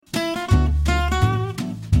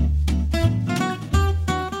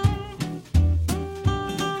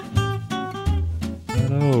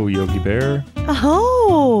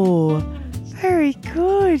Oh, very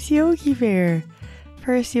good. Yogi Bear.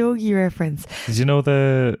 First yogi reference. Did you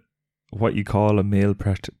know what you call a male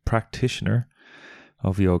practitioner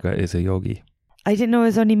of yoga is a yogi? I didn't know it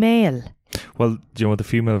was only male. Well, do you know what the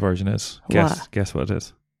female version is? Guess what it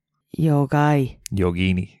is? Yogai.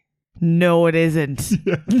 Yogini. No, it isn't.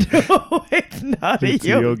 No, it's not It's a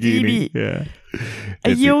yogini. Yeah. A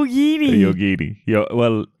yogini. A yogini.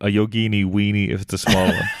 Well, a yogini weenie if it's a small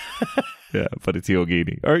one. Yeah, but it's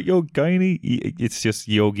yogini. Or yogini, it's just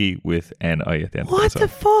yogi with N-I at the end. What the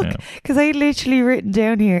fuck? Because I literally written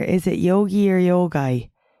down here, is it yogi or yogai?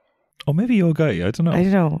 Oh, maybe yogai. I don't know. I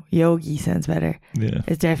don't know. Yogi sounds better. Yeah.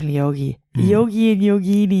 It's definitely yogi. Yogi and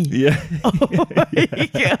yogini. Yeah. Oh my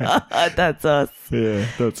God. That's us. Yeah,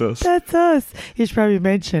 that's us. That's us. You should probably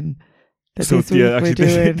mention that So, this week yeah,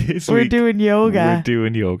 actually, we're doing yoga. We're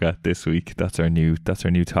doing yoga this week. That's our new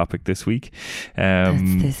topic this week. That's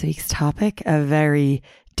this week's topic. A very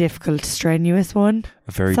difficult, strenuous one.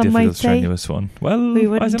 A very Some difficult, might say. strenuous one. Well,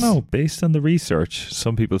 I don't know. Based on the research,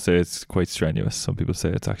 some people say it's quite strenuous. Some people say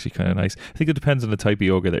it's actually kind of nice. I think it depends on the type of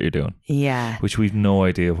yoga that you're doing. Yeah. Which we've no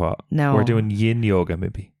idea what. No. We're doing yin yoga,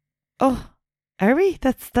 maybe. Oh, are we?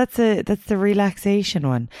 That's the relaxation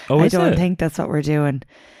one. Oh, I is don't it? think that's what we're doing.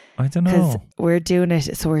 I don't Because know. we're doing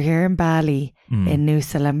it. So we're here in Bali, in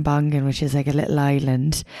Nusa Lembongan, which is like a little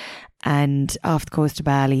island, and off the coast of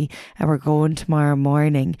Bali, and we're going tomorrow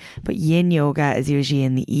morning. But yin yoga is usually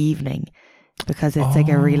in the evening because it's like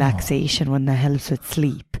a relaxation one that helps with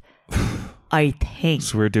sleep. I think.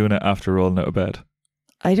 So we're doing it after rolling out of bed.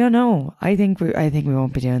 I don't know. I think we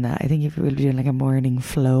won't be doing that. I think we'll be doing like a morning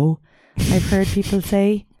flow. I've heard people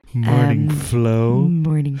say. Morning flow.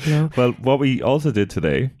 Morning flow. Well, what we also did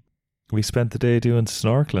today, we spent the day doing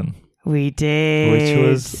snorkeling. We did. Which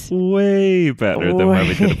was way better than when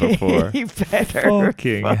we did it before. Better.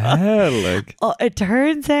 Fucking hell. Like. Oh, it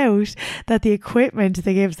turns out that the equipment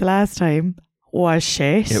they gave us the last time was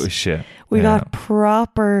shit. It was shit. We got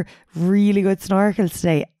proper, really good snorkels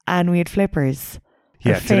today, and we had flippers.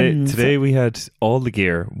 Yeah, today we had all the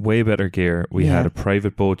gear, way better gear. We had a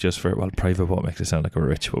private boat just for, private boat makes it sound like we're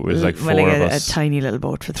rich, but it was like four of us. A tiny little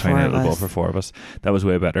boat for the four of us. That was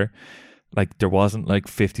way better. Like there wasn't like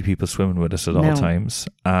 50 people swimming with us at all times,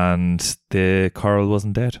 and the coral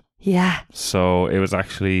wasn't dead. Yeah. So it was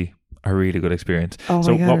actually a really good experience. Oh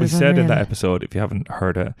so my God, what we said unreal. in that episode, if you haven't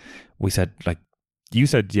heard it, we said like, you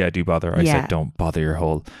said, yeah, do bother. I said, don't bother your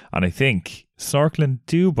hole. And I think snorkeling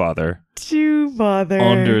do bother.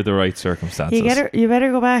 Under the right circumstances. You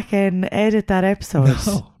better go back and edit that episode.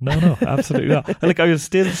 No, absolutely not. Like I will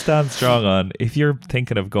still stand strong on, if you're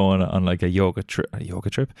thinking of going on like a snorkeling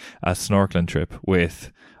trip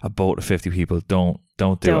with a boat of 50 people, don't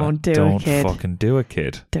do it. Don't fucking do it,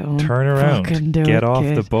 kid. Don't turn around. Get off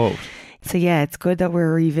the boat. So yeah, it's good that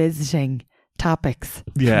we're revisiting topics.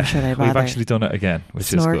 Yeah, we've actually done it again,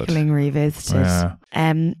 which is good. Snorkeling revisited. Yeah.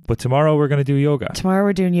 But tomorrow we're going to do yoga. Tomorrow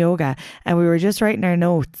we're doing yoga, and we were just writing our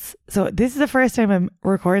notes. So this is the first time I'm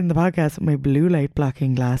recording the podcast with my blue light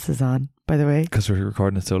blocking glasses on, by the way. Because we're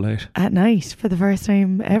recording it so late. At night for the first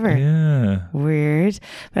time ever. Yeah. Weird.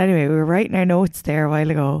 But anyway, we were writing our notes there a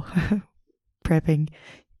while ago. Prepping.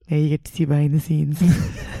 Now you get to see behind the scenes.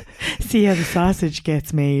 See how the sausage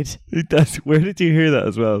gets made. Where did you hear that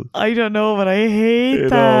as well? I don't know, but I hate that.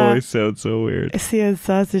 It always sounds so weird. See how the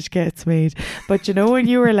sausage gets made. But you know when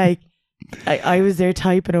you were like, I was there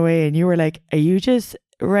typing away and you were like, are you just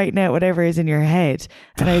writing out whatever is in your head?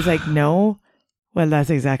 And I was like, no. Well,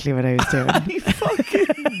 that's exactly what I was doing. I fucking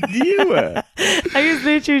knew it. I was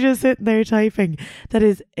literally just sitting there typing. That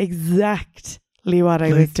is exactly what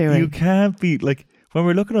I was doing. You can't be like, when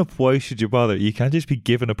we're looking up why should you bother, you can't just be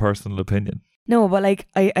given a personal opinion. No, but like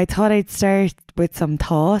I thought I'd start with some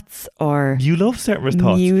thoughts or you love starting with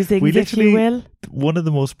thoughts. Musings, if you will. One of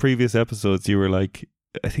the most previous episodes, you were like,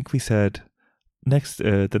 I think we said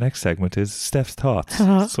the next segment is Steph's thoughts,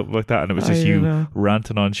 something like that, and it was just you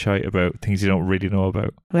ranting on shite about things you don't really know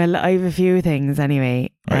about. Well, I have a few things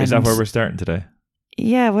anyway. Right, is that where we're starting today?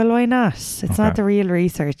 Yeah, well, why not? It's not the real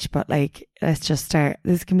research, but like, let's just start.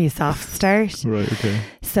 This can be a soft start. Right, okay.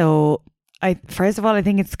 So, first of all, I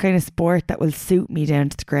think it's the kind of sport that will suit me down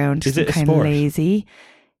to the ground. Is it a kind sport? of lazy.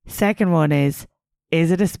 Second one is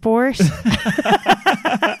it a sport?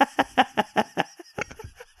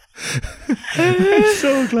 I'm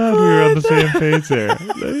so glad we were on the same page there.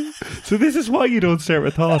 So this is why you don't start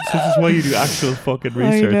with thoughts. This is why you do actual fucking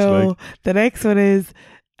research. I know. Like. The next one is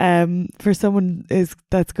for someone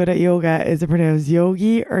that's good at yoga, is it pronounced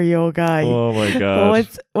yogi or yogai? Oh my god.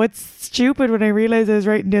 What's stupid, when I realised I was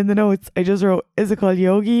writing down the notes, I just wrote, is it called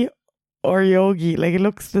yogi or yogi. Like, it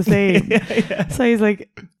looks the same. Yeah. So he's like,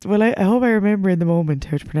 well, I hope I remember in the moment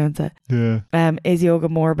how to pronounce it. Yeah. Is yoga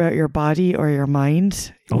more about your body or your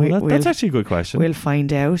mind? That's actually a good question. We'll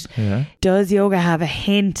find out. Yeah. Does yoga have a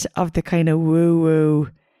hint of the kind of woo-woo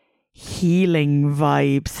healing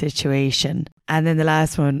vibe situation? And then the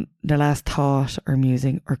last one, the last thought or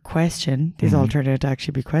musing or question, these all turned out to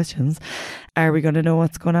actually be questions. Are we going to know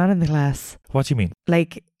what's going on in the class? What do you mean?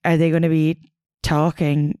 Like, are they going to be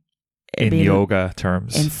talking in yoga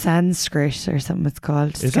terms? In Sanskrit or something it's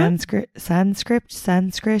called. Is Sanskrit?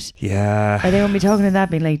 Sanskrit? Yeah. Are they going to be talking in that,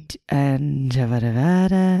 being like,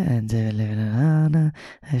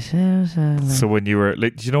 so when you were,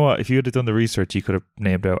 like, do you know what? If you had done the research, you could have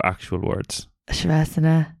named out actual words.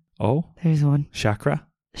 Shavasana. Oh. There's one. Chakra.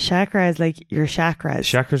 Chakra is like your chakras.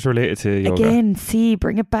 Chakras related to yoga. Again, see,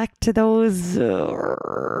 bring it back to those,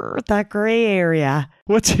 that grey area.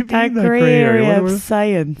 What do you mean that grey area? Of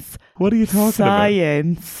science. What are you talking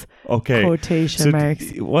Science. Okay. Quotation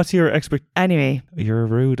marks. What's your Anyway. You're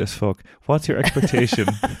rude as fuck. What's your expectation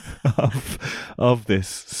of this?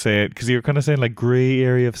 Say it, because you're kind of saying like grey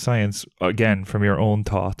area of science, again, from your own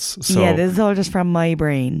thoughts. So, yeah, this is all just from my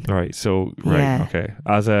brain. Right. So, right. Yeah. Okay.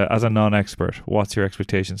 As a non-expert, what's your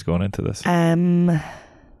expectations going into this?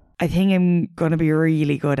 I think I'm going to be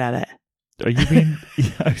really good at it. Are you being...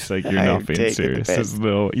 I was like, you're not being serious.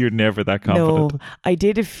 No, you're never that confident. No, I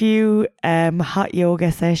did a few hot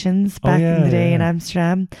yoga sessions back in the day in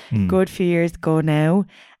Amsterdam. Good few years ago now.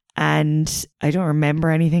 And I don't remember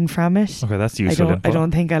anything from it. Okay, that's useful info. I don't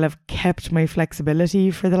think I'll have kept my flexibility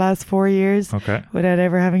for the last 4 years. Okay. Without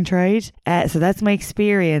ever having tried. So that's my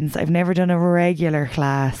experience. I've never done a regular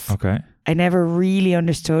class. Okay. I never really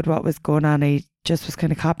understood what was going on. I just was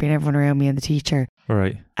kind of copying everyone around me and the teacher. All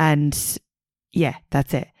right. And yeah,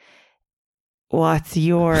 that's it. What's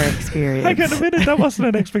your experience? I got a minute. That wasn't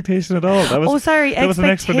an expectation at all. That was, that was an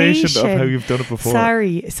explanation of how you've done it before.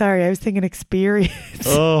 Sorry. I was thinking experience.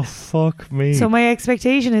 Oh, fuck me. So my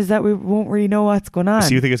expectation is that we won't really know what's going on.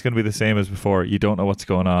 So you think it's going to be the same as before? You don't know what's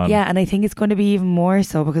going on? Yeah, and I think it's going to be even more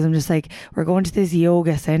so because I'm just like, we're going to this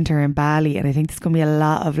yoga centre in Bali, and I think there's going to be a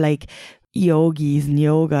lot of like yogis and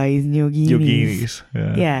yogis and yoginis.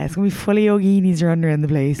 Yeah, it's going to be full of yoginis around the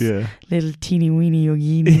place. Yeah. Little teeny weeny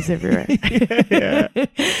yoginis everywhere. Yeah.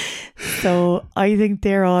 So I think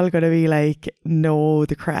they're all going to be like, know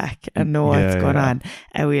the crack and know what's going on.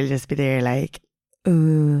 And we'll just be there like,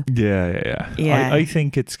 Yeah. I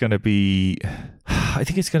think it's going to be... I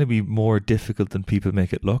think it's going to be more difficult than people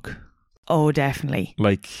make it look. Oh, definitely.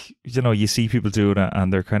 Like, you know, you see people doing it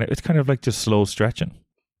and it's kind of like just slow stretching.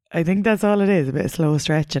 I think that's all it is, a bit of slow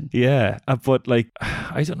stretching. Yeah, but like,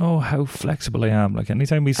 I don't know how flexible I am. Like,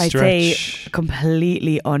 anytime we stretch... I'd say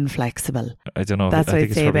completely unflexible. I don't know. That's what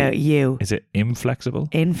I'd say about you. Is it inflexible?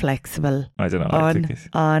 Inflexible. I don't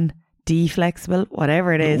know. Deflexible,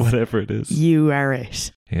 whatever it is. Whatever it is. You are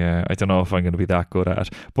it. Yeah, I don't know if I'm going to be that good at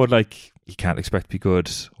it. But like, you can't expect to be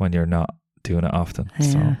good when you're not doing it often. Yeah.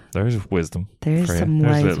 So there's wisdom. There's some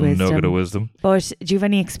wise wisdom. There's a little nugget of wisdom. But do you have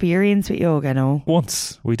any experience with yoga? No.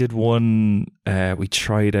 Once we did one. We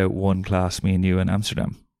tried out one class, me and you, in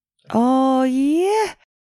Amsterdam. Oh yeah.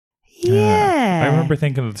 I remember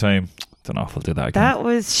thinking at the time, don't know if I'll do that again. That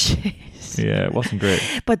was shit. Yeah, it wasn't great.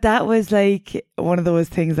 But that was like one of those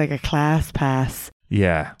things, like a class pass.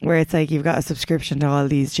 Yeah. Where it's like you've got a subscription to all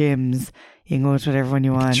these gyms. You can go to whatever one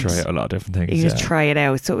you want. Try out a lot of different things. You can just try it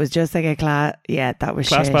out. So it was just like a class. Yeah, that was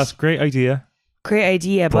class shit. pass. Great idea.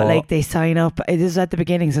 But like they sign up. This is at the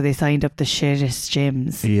beginning, so they signed up the shittest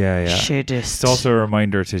gyms. Yeah. Shittest. It's also a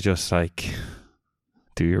reminder to just like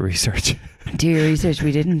do your research.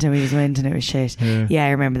 We didn't, and we just went, and it was shit. Yeah, I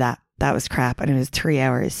remember that. That was crap, and it was 3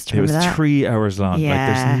 hours. It was that? 3 hours long. Yeah.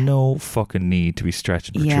 Like, there's no fucking need to be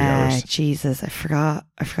stretching for 3 hours. Yeah, Jesus, I forgot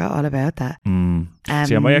all about that. So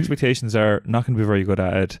yeah, my expectations are not going to be very good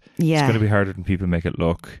at it. Yeah. It's going to be harder than people make it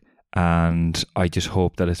look. And I just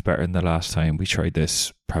hope that it's better than the last time we tried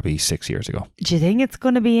this, probably 6 years ago. Do you think it's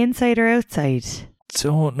going to be inside or outside?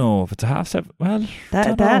 Don't know if it's a half step. Well,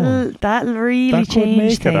 that'll really that change could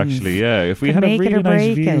make things. It actually. Yeah, if we had a really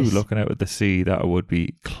nice view looking out at the sea, that would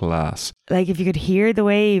be class. Like if you could hear the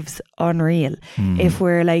waves, unreal. If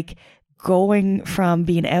we're like going from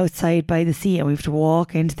being outside by the sea and we have to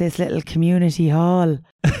walk into this little community hall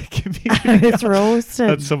and it's roasted,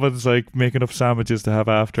 and someone's like making up sandwiches to have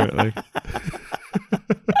after it, like.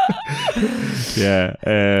 Yeah.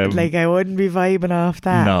 Like I wouldn't be vibing off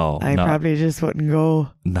that. No. I probably just wouldn't go.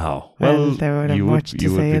 No. Well, there would have much to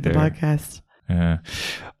say at the podcast. Yeah.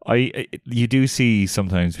 You do see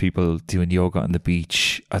sometimes people doing yoga on the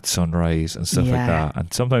beach at sunrise and stuff like that.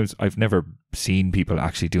 And sometimes I've never seen people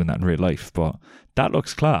actually doing that in real life, but that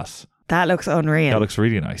looks class. That looks unreal. That looks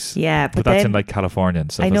really nice. Yeah, but that's in like California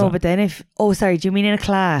and stuff. I know, but then sorry, do you mean in a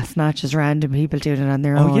class, not just random people doing it on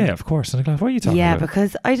their own? Oh yeah, of course. In a class. What are you talking about? Yeah,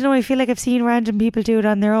 because I don't know, I feel like I've seen random people do it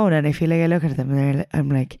on their own, and I feel like I look at them and I'm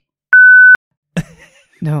like,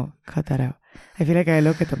 no, cut that out. I feel like I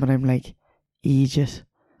look at them and I'm like, Egypt.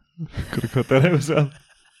 Could have cut that out as well.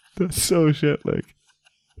 That's so shit, like.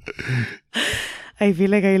 I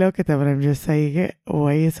feel like I look at them and I'm just like,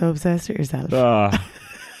 why are you so obsessed with yourself?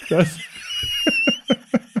 That's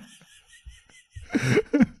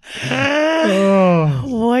oh,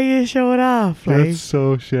 why are you showing off? Like? That's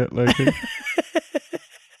so shit, like.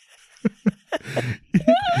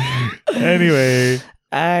 Anyway,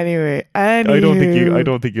 I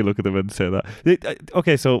don't think you look at them and say that.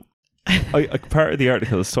 Okay, so part of the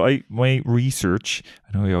article. So my research.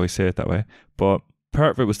 I know we always say it that way, but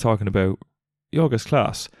part of it was talking about yoga's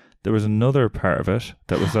class. There was another part of it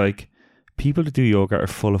that was like, people that do yoga are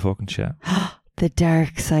full of fucking shit. The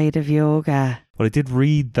dark side of yoga. Well, I did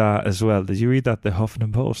read that as well. Did you read that, the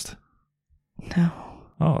Huffington Post? No.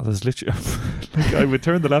 Oh, there's literally... like, I would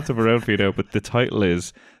turn the laptop around for you now, but the title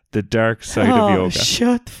is The Dark Side of Yoga.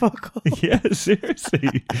 Shut the fuck up. Yeah,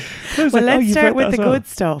 seriously. Well, let's start with the good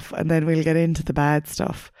stuff and then we'll get into the bad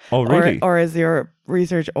stuff. Oh, really? Or is your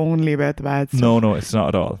research only about the bad stuff? No, it's not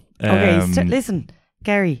at all. Okay, listen,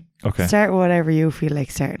 Gary. Okay. Start with whatever you feel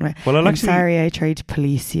like starting with. Well, I'm sorry I tried to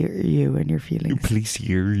police you and your feelings. Police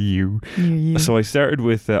you. So I started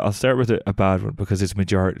with, I'll start with a bad one because it's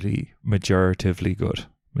majoritively good.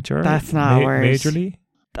 That's not a word. Majorly?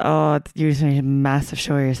 Oh, you're just making a massive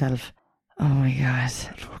show of yourself. Oh my God. I'll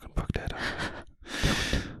fucking fuck that up.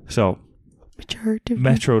 So, majoritively.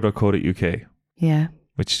 Metro.co.uk. Yeah.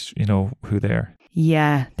 Which, you know who they are.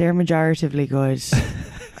 Yeah, they're majoritively good.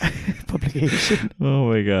 Publication. Oh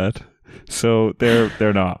my God. So they're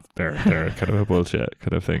not. They're kind of a bullshit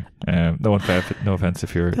kind of thing. No offense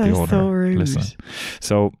if you're the owner so rude. listening.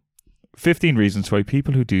 So 15 reasons why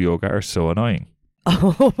people who do yoga are so annoying.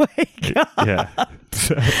 Oh my God. Yeah.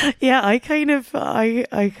 Yeah, I kind of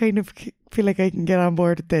feel like I can get on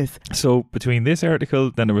board with this. So between this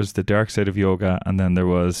article, then there was the dark side of yoga, and then there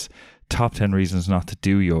was top 10 reasons not to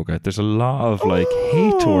do yoga. There's a lot of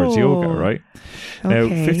hate towards yoga, right? Now,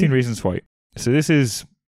 15 reasons why. So this is,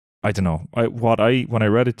 I don't know. When I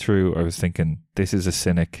read it through, I was thinking this is a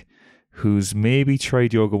cynic who's maybe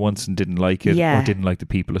tried yoga once and didn't like it, or didn't like the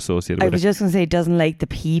people associated with it. I was just going to say doesn't like the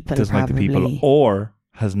people, or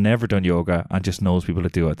has never done yoga and just knows people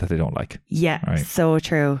that do it that they don't like. Yeah, right? So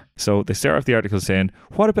true. So they start off the article saying,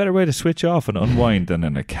 what a better way to switch off and unwind than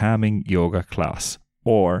in a calming yoga class.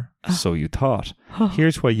 Or, so you thought.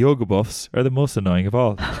 Here's why yoga buffs are the most annoying of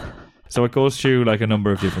all. So it goes through a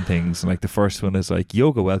number of different things. And the first one is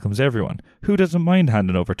yoga welcomes everyone. Who doesn't mind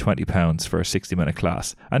handing over £20 for a 60-minute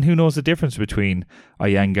class? And who knows the difference between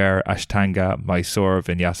Iyengar, Ashtanga, Mysore,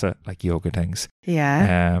 Vinyasa, yoga things.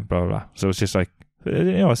 Yeah. Blah, blah, blah. So it's just a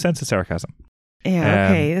sense of sarcasm. Yeah,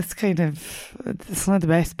 okay. It's not the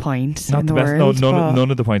best point not in the best. world. No, none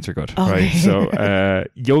of the points are good. Okay. Right. So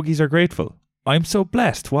yogis are grateful. I'm so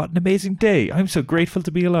blessed. What an amazing day. I'm so grateful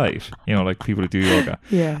to be alive. People who do yoga.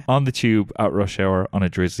 Yeah. On the tube at rush hour on a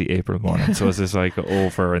drizzly April morning. So it's this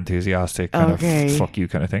over enthusiastic kind of fuck you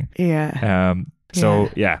kind of thing. Yeah.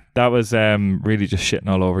 That was really just shitting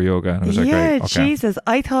all over yoga. And it was great. Okay. Jesus.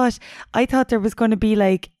 I thought there was going to be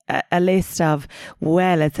a list of,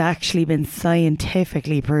 well, it's actually been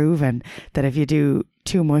scientifically proven that if you do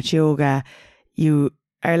too much yoga, you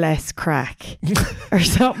are less crack or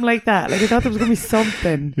something like that. I thought there was going to be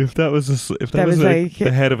something. If that was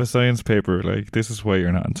the head of a science paper, this is why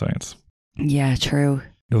you're not in science. Yeah, true.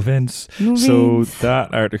 No Vince. So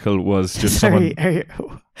that article was just Sorry,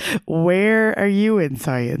 where are you in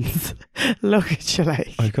science? Look at you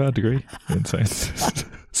I got a degree in science.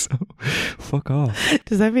 So, fuck off.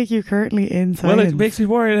 Does that make you currently in science? Well, it makes me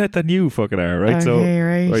more in it than you fucking are, right?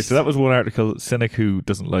 Okay, right. So that was one article, cynic who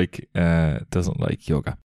doesn't like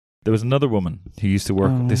yoga. There was another woman who used to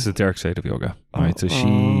work. This is the dark side of yoga, right? So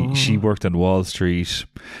she worked on Wall Street.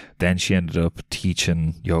 Then she ended up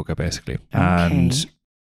teaching yoga, basically, and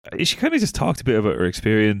she kind of just talked a bit about her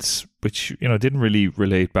experience, which didn't really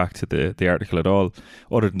relate back to the article at all,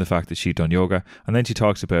 other than the fact that she'd done yoga. And then she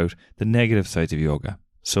talks about the negative sides of yoga.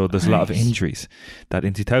 So there's a lot of injuries. That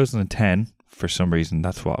in 2010, for some reason,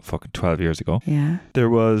 that's fucking 12 years ago. Yeah,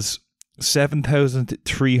 there was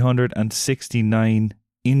 7,369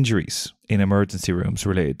 injuries in emergency rooms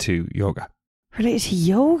related to yoga. Related to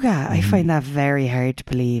yoga? I find that very hard to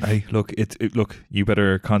believe. Hey, look, you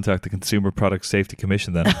better contact the Consumer Product Safety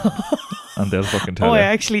Commission then. And they'll fucking tell you. I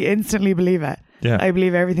actually instantly believe it. Yeah. I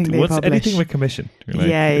believe everything they publish. Anything with commission. Like,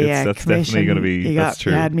 that's commission, definitely going to be, that's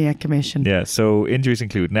true. You had me at commission. Yeah, so injuries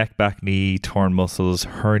include neck, back, knee, torn muscles,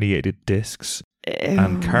 herniated discs,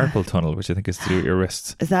 and carpal tunnel, which I think is to do with your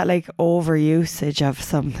wrists. Is that like overusage of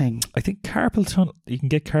something? I think carpal tunnel, you can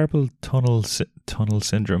get carpal tunnel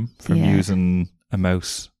syndrome from using a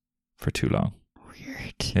mouse for too long.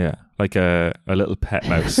 Weird. Yeah, like a little pet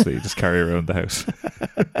mouse that you just carry around the house.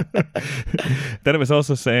 Then it was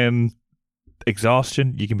also saying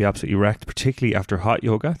exhaustion. You can be absolutely wrecked, particularly after hot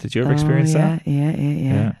yoga. Did you ever experience that?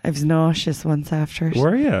 Yeah. I was nauseous once after it.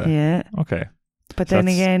 Were you? Yeah. Okay. But then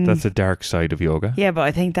again, that's a dark side of yoga. Yeah, but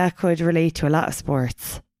I think that could relate to a lot of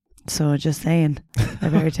sports. So just saying, I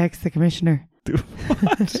better text the commissioner.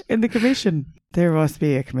 What? In the commission. There must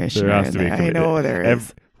be a commissioner. There has to be a commissioner. I know there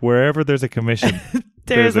is. Wherever there's a commission,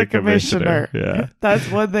 there's a commissioner. Yeah. That's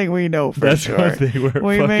one thing we know for sure. That's one thing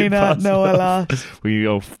we may not know a lot. We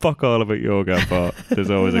know fuck all about yoga, but there's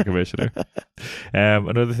always a commissioner.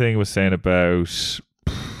 Another thing was saying about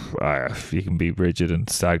you can be rigid and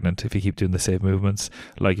stagnant if you keep doing the same movements,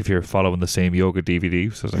 like if you're following the same yoga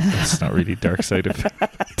DVD. So I was like, that's not really dark side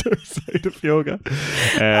of yoga.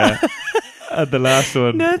 And the last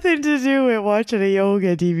one, nothing to do with watching a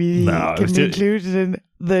yoga DVD. No, can be included in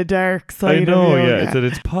the dark side of yoga. Yeah, that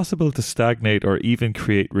it's possible to stagnate or even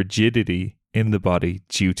create rigidity in the body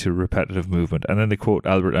due to repetitive movement. And then they quote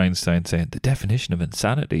Albert Einstein saying, the definition of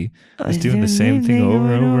insanity is doing the same thing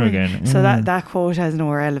over and over again. So that quote has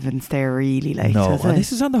no relevance there really. No, and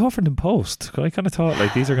this is on the Huffington Post. I kind of thought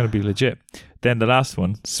like these are going to be legit. Then the last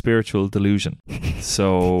one, spiritual delusion.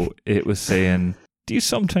 So it was saying, do you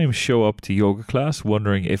sometimes show up to yoga class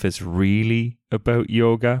wondering if it's really about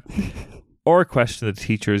yoga or question the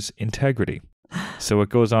teacher's integrity? So it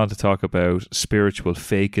goes on to talk about spiritual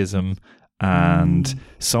fakeism, and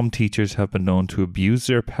some teachers have been known to abuse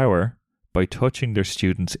their power by touching their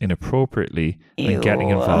students inappropriately and getting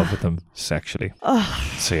involved with them sexually.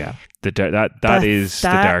 So yeah, that is the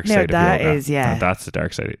dark side of yoga. And that's the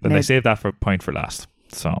dark side. And they save that point for last.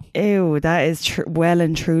 So that is well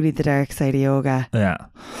and truly the dark side of yoga. Yeah.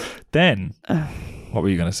 Then what were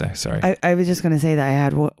you going to say? Sorry. I was just going to say that I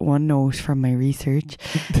had one note from my research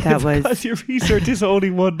that was because your research is only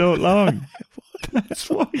one note long. That's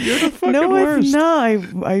why you're the fucking worst. No,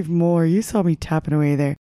 it's not. I've more. You saw me tapping away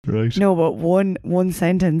there. Right. No, but one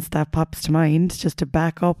sentence that pops to mind, just to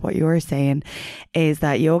back up what you're saying, is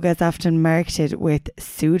that yoga is often marketed with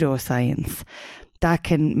pseudoscience that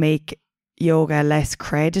can make yoga less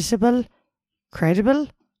credible.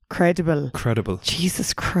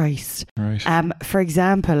 Jesus Christ. Right. For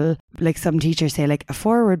example, like some teachers say, like a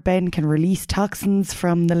forward bend can release toxins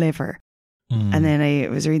from the liver. And then I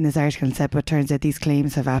was reading this article and said, but turns out these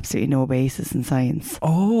claims have absolutely no basis in science.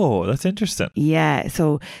 Oh, that's interesting. Yeah,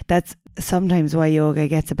 so that's sometimes why yoga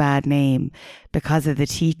gets a bad name, because of the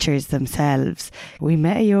teachers themselves. We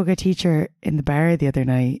met a yoga teacher in the bar the other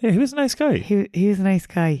night. Yeah, he was a nice guy. He was a nice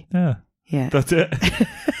guy. Yeah. That's it.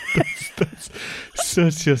 that's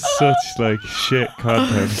such like shit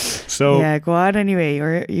content. So yeah, go on anyway.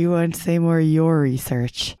 Or you want to say more of your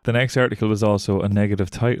research? The next article was also a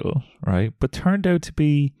negative title, right? But turned out to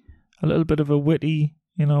be a little bit of a witty,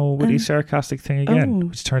 sarcastic thing again,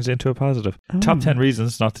 which turns into a positive. Top 10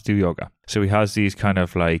 reasons not to do yoga. So he has these kind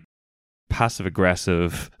of like passive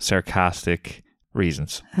aggressive, sarcastic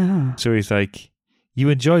reasons. So he's like, you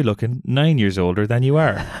enjoy looking 9 years older than you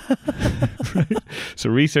are. Right? So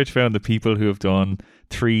research found that people who have done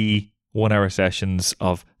 3 1-hour sessions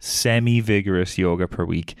of semi-vigorous yoga per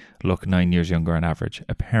week look 9 years younger on average,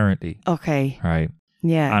 apparently. Okay. Right.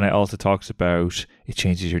 Yeah. And it also talks about it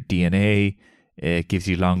changes your DNA. It gives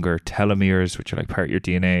you longer telomeres, which are like part of your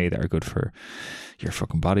DNA that are good for your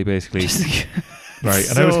fucking body, basically. Right.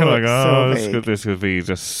 And I was kind of like, this could be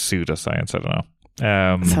just pseudoscience. I don't know.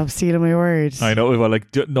 Stop stealing my words. I know. Well,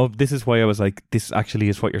 no, this is why I was like, this actually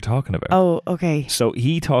is what you're talking about. Oh, okay. So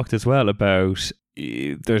he talked as well about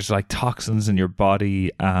there's like toxins in your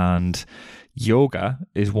body, and yoga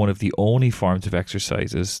is one of the only forms of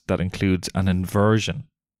exercises that includes an inversion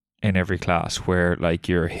in every class, where like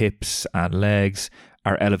your hips and legs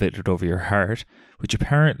are elevated over your heart, which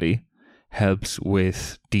apparently helps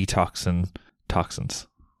with detoxing toxins.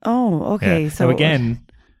 Oh, okay. Yeah. So now again,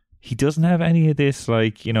 he doesn't have any of this,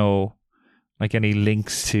 like any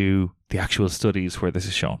links to the actual studies where this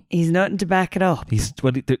is shown. He's nothing to back it up.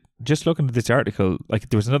 Just looking at this article, like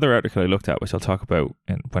there was another article I looked at, which I'll talk about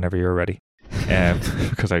whenever you're ready.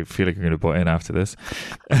 because I feel like you're going to butt in after this.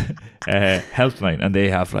 Healthline, and they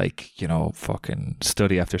have like, you know, fucking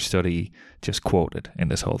study after study just quoted in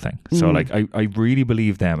this whole thing. So like I really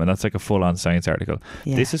believe them, and that's like a full-on science article.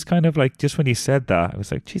 Yeah. This is kind of like, just when he said that, I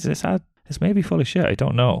was like, Jesus, this may be full of shit. I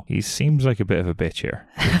don't know. He seems like a bit of a bitch here.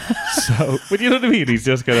 So, but you know what I mean? He's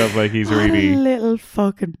just kind of like, he's really... a little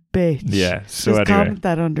fucking bitch. Yeah. So just anyway. comment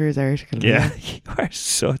that under his article. Yeah. You are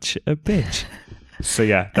such a bitch. So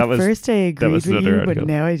yeah, that was... At first I agreed with you, article. but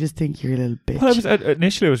now I just think you're a little bitch. Well,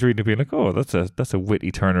 initially I was reading it being like, oh, that's a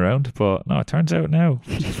witty turnaround. But no, it turns out now,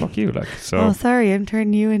 fuck you. Like, so... Oh, sorry. I'm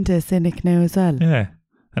turning you into a cynic now as well. Yeah.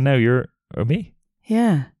 And now you're... me?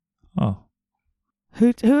 Yeah. Oh.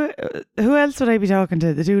 Who else would I be talking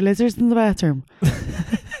to? The two lizards in the bathroom.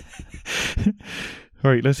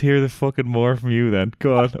 Right, let's hear the fucking more from you then.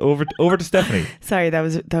 Go on, over to Stephanie. Sorry, that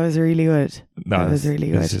was really good. No, that was really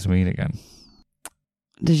good. This is mean again.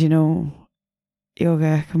 Did you know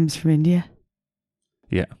yoga comes from India?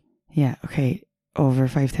 Yeah. Yeah. Okay. Over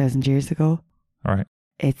 5,000 years ago. All right.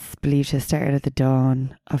 It's believed to have started at the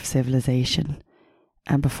dawn of civilization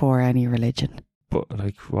and before any religion. But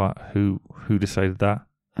like what? Who decided that?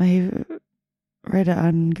 I read it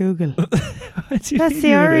on Google. That's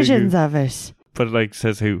the origins of it. But it like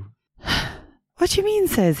says who? What do you mean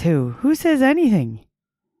says who? Who says anything?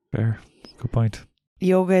 Fair. Good point.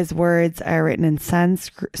 Yoga's words are written in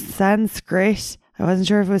Sanskrit. I wasn't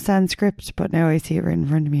sure if it was Sanskrit, but now I see it written in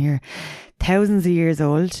front of me here. Thousands of years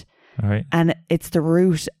old. All right. And it's the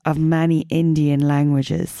root of many Indian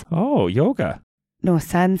languages. Oh, yoga. No,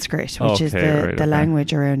 Sanskrit, which is the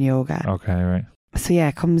language around yoga. Okay, right. So yeah,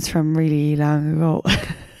 it comes from really long ago.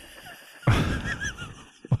 Oh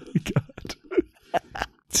my God.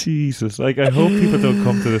 Jesus. Like, I hope people don't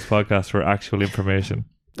come to this podcast for actual information.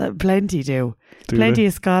 Plenty do. Plenty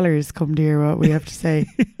of scholars come to hear what we have to say.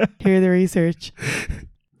 Hear the research.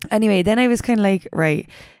 Anyway, then I was kind of like, right,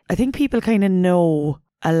 I think people kind of know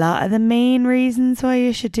a lot of the main reasons why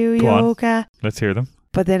you should do yoga. On. Let's hear them.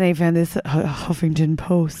 But then I found this Huffington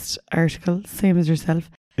Post article, same as yourself.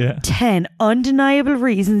 Yeah. 10 undeniable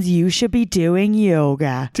reasons you should be doing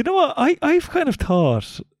yoga. Do you know what? I've kind of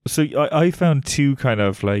thought... So I found two kind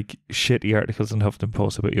of like shitty articles in Huffington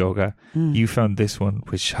Post about yoga. You found this one,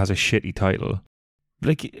 which has a shitty title.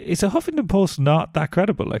 Like, is a Huffington Post not that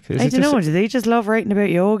credible? Like, I don't know. Do they just love writing about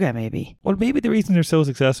yoga, maybe? Well, maybe the reason they're so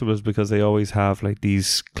successful is because they always have like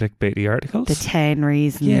these clickbaity articles. The 10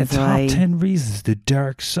 reasons. Yeah, top 10 reasons, the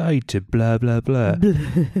dark side to blah, blah, blah.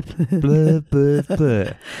 Blah, blah,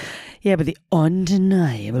 blah. Yeah, but the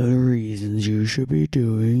undeniable reasons you should be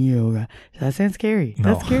doing yoga. Does that sound scary?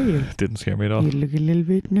 No, that scare you? It didn't scare me at all. You look a little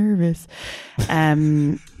bit nervous.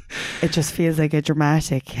 It just feels like a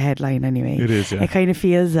dramatic headline anyway. It is, yeah. It kind of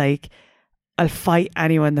feels like I'll fight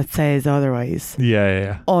anyone that says otherwise.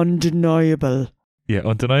 Yeah. Undeniable. Yeah,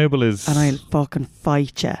 undeniable is... And I'll fucking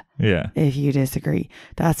fight you. Yeah. If you disagree.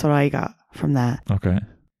 That's what I got from that. Okay.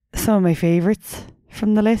 Some of my favourites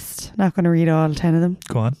from the list. Not going to read all 10 of them.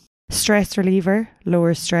 Go on. Stress reliever.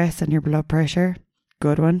 Lowers stress and your blood pressure.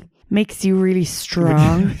 Good one. Makes you really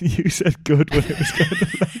strong. You said good one. It was kind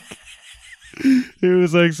of like... It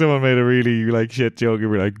was like someone made a really like shit joke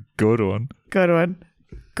and we're like, good one. Good one.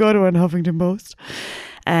 Good one, Huffington Post.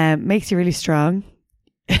 Makes you really strong.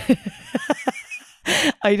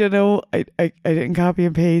 I don't know. I didn't copy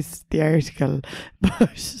and paste the article,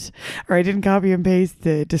 or I didn't copy and paste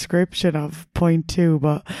the description of point 2,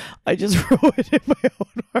 but I just wrote it in my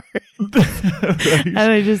own words. Right. And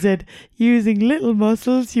I just said, using little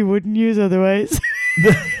muscles you wouldn't use otherwise.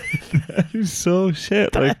 That is so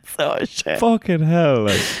shit. That's so shit. Fucking hell.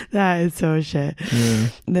 Like. That is so shit. Yeah.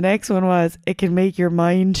 The next one was, it can make your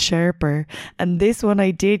mind sharper. And this one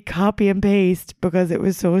I did copy and paste because it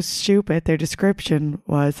was so stupid. Their description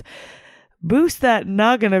was, boost that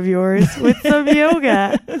noggin of yours with some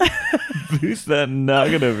yoga. Boost that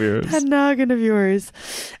noggin of yours. That noggin of yours.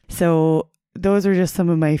 So those are just some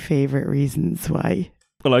of my favourite reasons why.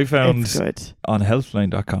 Well, I found it's good. On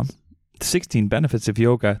healthline.com 16 benefits of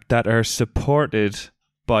yoga that are supported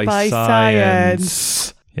by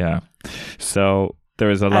science. Yeah. So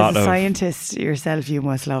there is a lot of... As a scientist yourself, you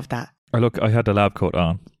must love that. Look, I had the lab coat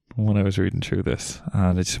on when I was reading through this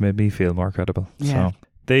and it just made me feel more credible. Yeah. So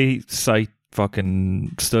they cite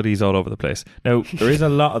fucking studies all over the place. Now, there is a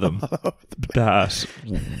lot of them that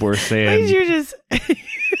were saying... Why did you just...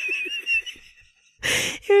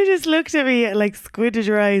 You just looked at me like squinted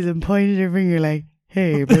your eyes and pointed your finger like,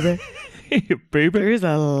 hey, baby. Hey, baby. There's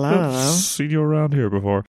a lot of them. I've seen you around here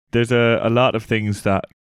before. There's a lot of things that,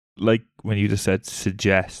 like when you just said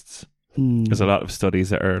suggests There's a lot of studies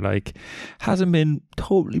that are like, hasn't been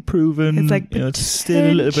totally proven. It's like, it's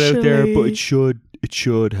still a little bit out there, but it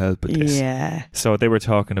should help with this. Yeah. So they were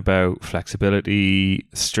talking about flexibility,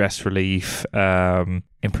 stress relief,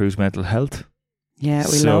 improves mental health. Yeah,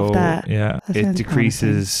 we love that. Yeah, That it sounds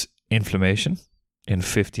decreases inflammation. In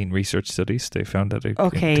 15 research studies, they found that it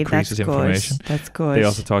decreases inflammation. That's good. They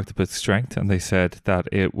also talked about strength, and they said that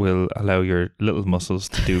it will allow your little muscles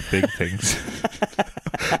to do big things.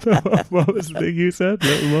 What was the thing you said?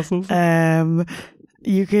 Little muscles?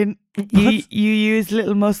 You can you use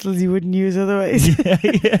little muscles you wouldn't use otherwise.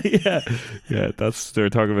 Yeah. They're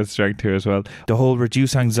talking about strength here as well. The whole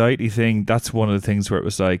reduce anxiety thing. That's one of the things where it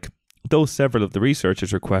was like, though several of the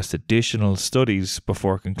researchers request additional studies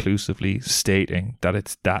before conclusively stating that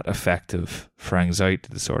it's that effective for anxiety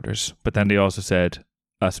disorders. But then they also said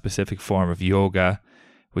a specific form of yoga,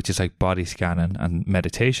 which is like body scanning and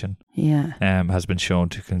meditation, has been shown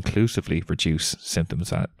to conclusively reduce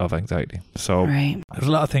symptoms of anxiety. So there's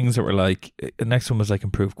a lot of things that were like, the next one was like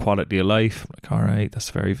improve quality of life. Like, all right, that's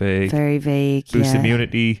very vague. Very vague. Boost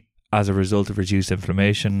immunity as a result of reduced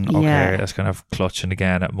inflammation. Okay, that's kind of clutching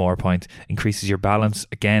again at more points. Increases your balance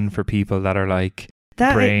again for people that are like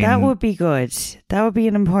that would be good. That would be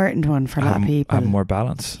an important one for a lot of people. Have more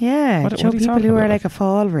balance. Yeah, what people who are like a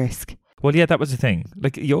fall risk. Well, yeah, that was the thing.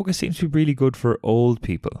 Like, yoga seems to be really good for old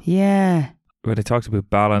people. Yeah. When they talked about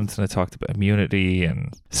balance and they talked about immunity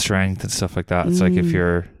and strength and stuff like that, it's like if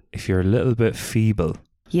you're a little bit feeble.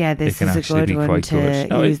 Yeah, this is a good one to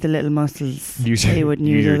use the little muscles they wouldn't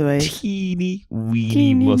use otherwise. Teeny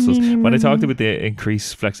weeny muscles. When I talked about the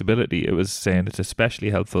increased flexibility, it was saying it's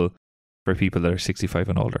especially helpful for people that are 65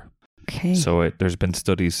 and older. Okay. So there's been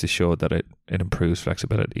studies to show that it improves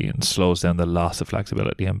flexibility and slows down the loss of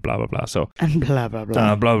flexibility and blah, blah, blah. So, and blah, blah, blah.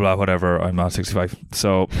 Blah, blah, blah, whatever. I'm not 65.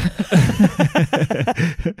 So,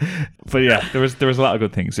 but yeah, there was a lot of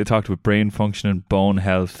good things. They talked about brain function, bone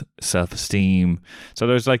health, self-esteem. So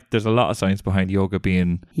there's a lot of science behind yoga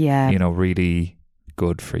being, really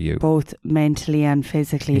good for you. Both mentally and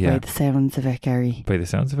physically by the sounds of it, Gary. By the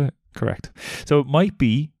sounds of it, correct. So it might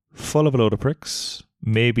be full of a load of pricks.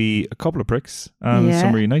 Maybe a couple of pricks and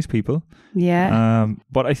some really nice people. Yeah.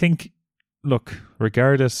 But I think, look,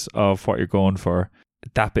 regardless of what you're going for,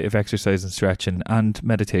 that bit of exercise and stretching and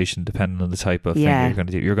meditation, depending on the type of thing you're going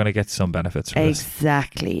to do, you're going to get some benefits from this.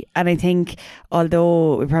 Exactly. And I think,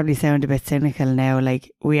 although we probably sound a bit cynical now,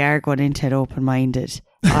 like, we are going into it open-minded.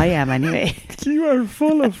 I am anyway. You are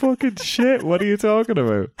full of fucking shit. What are you talking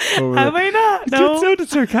about? Am I not? No. You sounded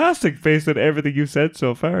sarcastic based on everything you've said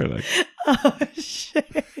so far. Like, oh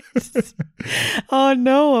shit! Oh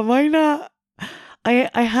no, am I not?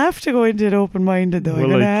 I have to go into it open-minded though.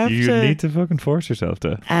 Well, you need to fucking force yourself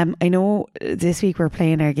to. I know this week we're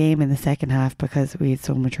playing our game in the second half because we had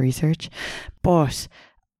so much research, but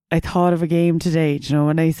I thought of a game today. Do you know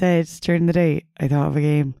when I said during the day I thought of a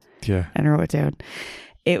game? Yeah. And I wrote it down.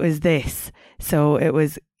 It was this. So it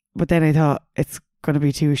was, but then I thought it's going to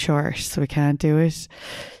be too short, so we can't do it.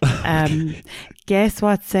 Guess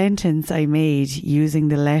what sentence I made using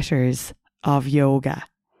the letters of yoga.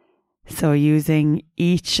 So using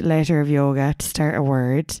each letter of yoga to start a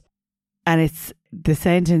word. And the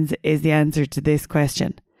sentence is the answer to this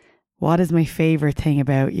question. What is my favourite thing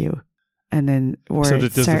about you? And then word. So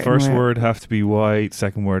does the first word have to be Y,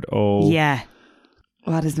 second word O? Yeah.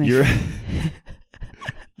 What is my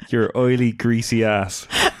your oily, greasy ass.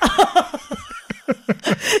 You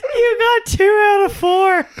got 2 out of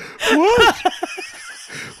 4. What?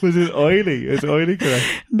 Was it oily? Is oily correct?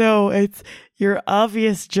 No, it's your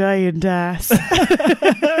obvious giant ass.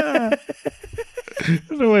 I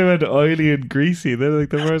don't know why I went oily and greasy. They're like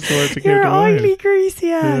the first words that came to mind. Your oily,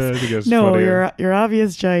 greasy ass. Yeah, I think it's no, funnier. your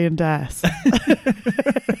obvious giant ass.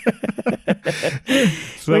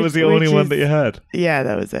 So that was the only one that you had? Yeah,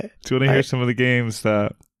 that was it. Do you want to hear some of the games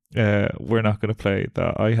that we're not going to play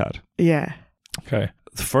that I had? Yeah. Okay.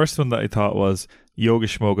 The first one that I thought was Yoga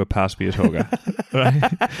Schmoga Pass Me a Toga. Right?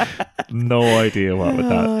 No idea what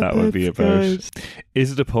that would be about. Good.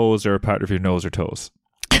 Is it a pose or a part of your nose or toes?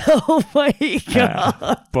 Oh my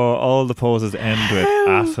God. But all the poses end with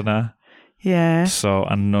asana. Yeah. So,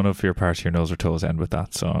 and none of your parts of your nose or toes end with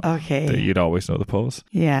that. So, okay. You'd always know the pose.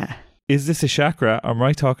 Yeah. Is this a chakra? Or am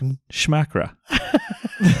I talking schmakra?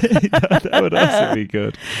 that would also be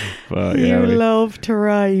good. But, you love to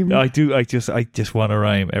rhyme. I do. I just want to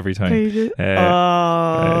rhyme every time.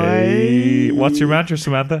 What's your mantra,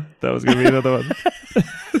 Samantha? That was going to be another one.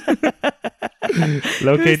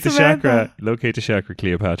 Locate the chakra. Locate the chakra,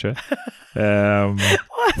 Cleopatra.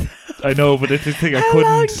 What? I know, but it's the thing. I How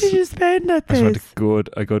couldn't. long did you spend at I just went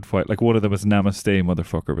this? a good fight. Like one of them is namaste,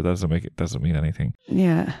 motherfucker, but that doesn't mean anything.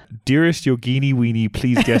 Yeah. Dearest Yogini Weenie,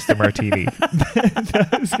 please guess the martini.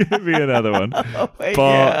 That's going to be another one. Oh my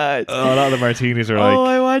But God. a lot of the martinis are like. Oh,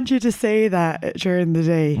 I want you to say that during the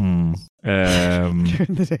day. During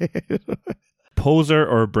the day. Poser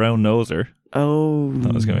or brown noser. Oh.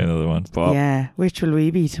 That was going to be another one. But yeah. Which will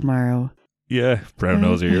we be tomorrow? yeah, brown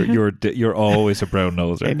noser. You're always a brown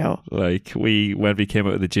noser. I know. Like when we came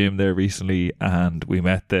out of the gym there recently and we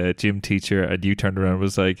met the gym teacher and you turned around and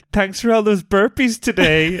was like, thanks for all those burpees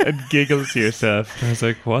today, and giggled to yourself. And I was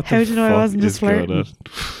like, what How the do you know I fuck wasn't is just going flirting?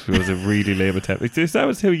 on? It was a really lame attempt. If that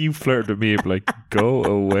was how you flirted with me, I'd be like, go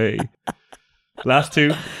away. Last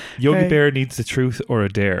two. Yogi Right. Bear needs the truth or a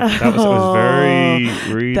dare. That was very,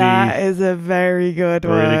 really... That is a very good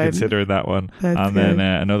one. Really considering that one. That's and good. then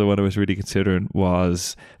another one I was really considering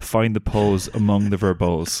was find the pose among the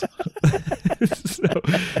verbose.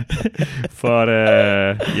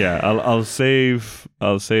 Yeah, I'll save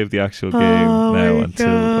the actual game now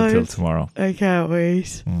until tomorrow. I can't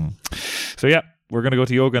wait. So yeah, we're going to go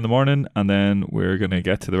to yoga in the morning and then we're going to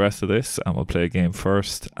get to the rest of this and we'll play a game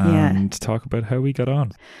first and talk about how we got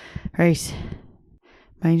on. Right.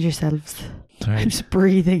 Mind yourselves. Right. I'm just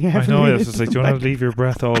breathing I heavily. know, it's just like, do you want to leave your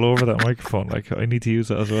breath all over that microphone? Like, I need to use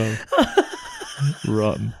that as well.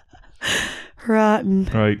 Rotten.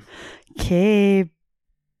 Right. Okay.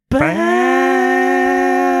 Bye.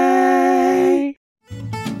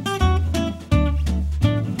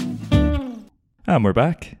 And we're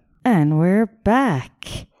back. And we're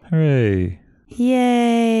back. Hooray.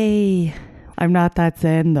 Yay. I'm not that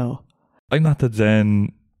zen though. I'm not that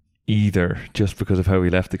zen either, just because of how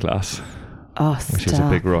we left the class. Oh, which is a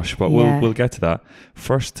big rush, but we'll get to that.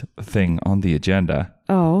 First thing on the agenda.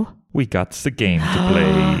 Oh. We got the game to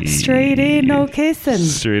play. Straight in, no kissing.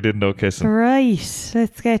 Straight in, no kissing. Right.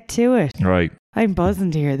 Let's get to it. Right. I'm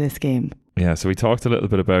buzzing to hear this game. Yeah, so we talked a little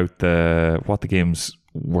bit about what the games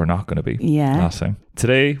were not going to be last time.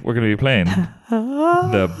 Today, we're going to be playing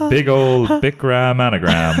the big old Bikram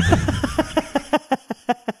anagram.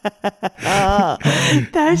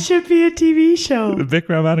 That should be a TV show. The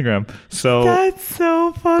Bikram anagram. So that's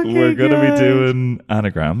so fucking we're going to good. be doing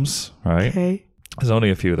anagrams, right? Okay. There's only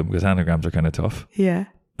a few of them because anagrams are kind of tough. Yeah.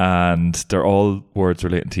 And they're all words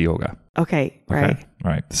relating to yoga. Okay. Right.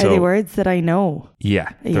 Right. So, are they words that I know? Yeah.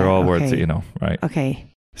 They're all words that you know, right? Okay.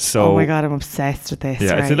 So, oh my God, I'm obsessed with this.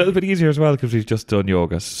 Yeah, right. it's a little bit easier as well because we've just done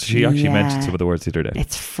yoga. She actually mentioned some of the words the other day.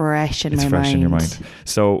 It's fresh in my mind. It's fresh in your mind.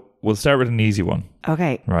 So we'll start with an easy one.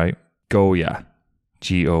 Okay. Right. Goya.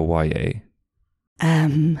 Goya.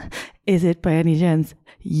 Is it by any chance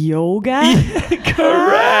yoga?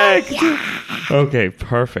 Correct. Yeah. Okay,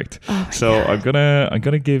 perfect. Oh so God. I'm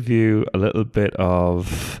gonna give you a little bit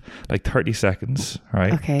of like 30 seconds,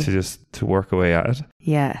 right? Okay. To work away at it.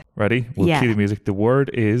 Yeah. Ready? We'll cue the music. The word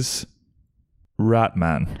is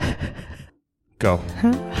Ratman. Go.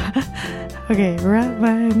 Okay,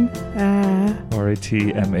 Ratman.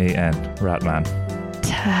 Ratman. Ratman.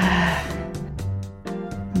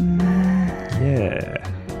 Yeah.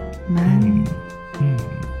 Man.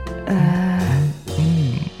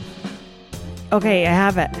 Okay, I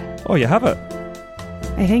have it. Oh, you have it?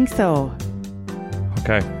 I think so.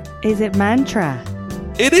 Okay. Is it mantra?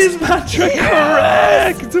 It is mantra.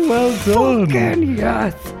 Yes! Correct. Well done. Fucking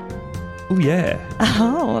yes. Oh, yeah.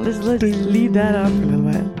 Oh, let's leave that off a little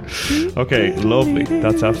bit. Okay, lovely.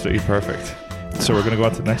 That's absolutely perfect. So we're going to go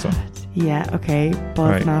on to the next one. Yeah, okay.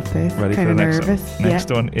 Buzzing off this. Ready kind for the of next nervous. one? Next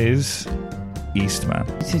one is Eastman.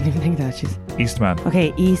 I didn't even think that. She's... Eastman.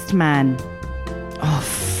 Okay, Eastman. Oh,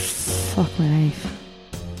 fuck my life.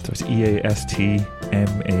 So it's EASTMAN,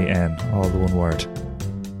 all the one word.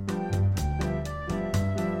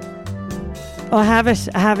 Oh, I have it.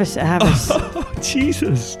 Oh,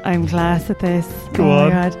 Jesus. I'm class at this. Go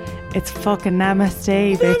on. Oh my God. It's fucking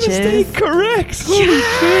namaste, bitches. Namaste, correct. Yes!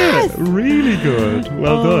 Holy shit. Really good.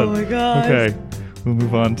 Well done. Oh my God. Okay, we'll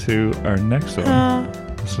move on to our next one.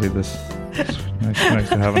 Let's leave this. Nice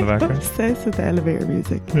to have in the background. I'm obsessed with the elevator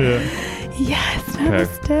music. Yeah. Yes,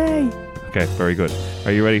 namaste. Okay, very good.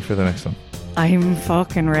 Are you ready for the next one? I'm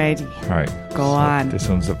fucking ready. All right. Go on. This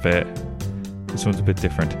one's a bit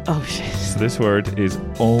different. Oh shit. So this word is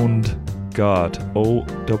owned God.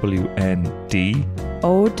 OWND.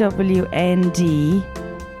 OWND.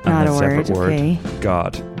 Not a word. Okay.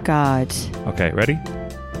 God. God. Okay, ready?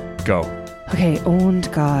 Go. Okay, owned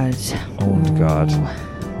God. Owned God.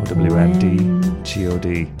 OWND.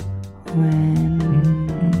 GOD. When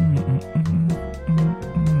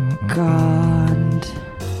God.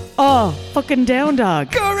 Oh, fucking down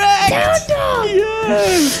dog. Correct! Down dog!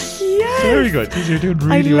 Yes! Very good. Jeez, you're doing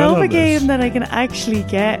really well. I love on a game this. that I can actually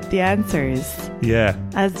get the answers. Yeah.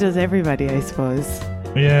 As does everybody, I suppose.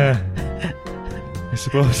 Yeah. I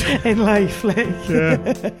suppose. In life, like. Yeah.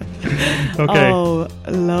 Okay. Oh,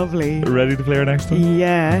 lovely. Ready to play our next one?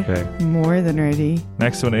 Yeah. Okay. More than ready.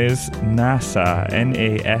 Next one is NASA.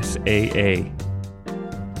 NASA.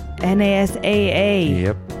 NASA.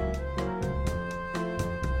 Yep.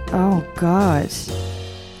 Oh, God.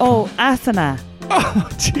 Oh, asana. Oh,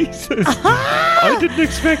 Jesus. I didn't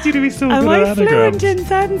expect you to be so Am good I at anagrams. fluent in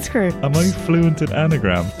Sanskrit? Am I fluent in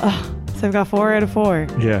anagram? Oh, so I've got 4 out of 4.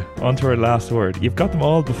 Yeah, on to our last word. You've got them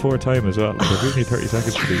all before time as well. Like, I've given you 30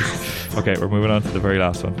 seconds for these. Okay, we're moving on to the very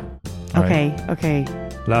last one. All Okay, right. okay.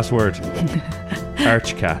 Last word.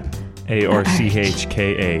 Archka.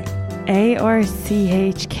 A-R-C-H-K-A.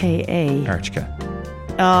 A-R-C-H-K-A.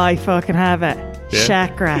 Archka. Oh, I fucking have it. Yeah.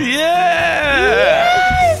 Chakra. Yeah!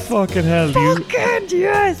 Yes! Fucking hell, Fucking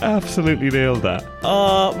yes! absolutely nailed that.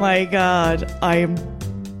 Oh my God. I'm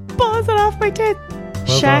buzzing off my tits.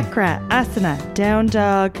 Well Chakra, asana, down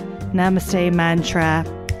dog, namaste mantra,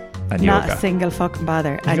 And not yoga. a single fucking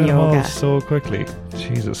bother, You and got them all yoga. so quickly.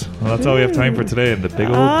 Jesus. Well, that's all we have time for today in the big old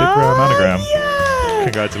Big Ram Oh, anagram. yeah.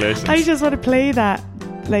 Congratulations. I just want to play that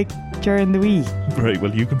like during the week. Right,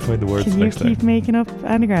 well, you can find the words Can you next keep time. making up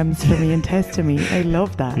anagrams for me and testing me? I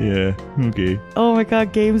love that. Yeah, okay. Oh my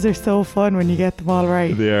God, games are so fun when you get them all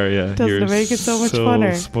right. They are, yeah. Doesn't You're it make it so much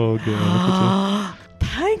funner? Smug, yeah, look at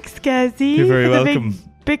Thanks, Gazzy. You're very for the welcome.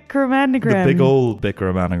 Big Bikram you. anagram. The big old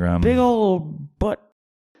Bikram anagram. Big old butt.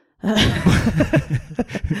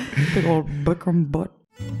 Big old Bikram butt.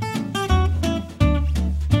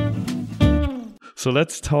 So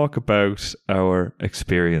let's talk about our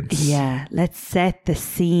experience. Yeah, let's set the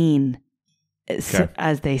scene, Okay.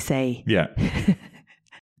 as they say. Yeah.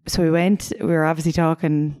 So we were obviously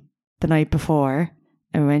talking the night before,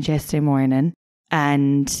 and we went yesterday morning,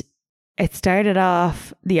 and it started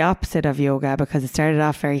off the opposite of yoga because it started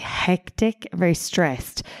off very hectic, very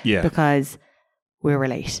stressed Yeah. because we were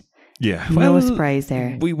late. Yeah. No surprise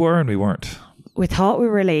there. We were and we weren't. We thought we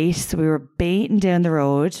were late, so we were baiting down the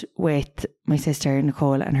road with my sister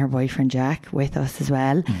Nicole and her boyfriend Jack with us as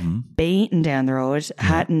well. Mm-hmm. Baiting down the road,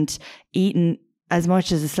 hadn't eaten as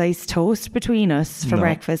much as a sliced toast between us for No.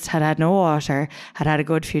 breakfast, had no water, had a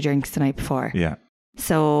good few drinks the night before. Yeah.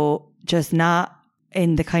 So just not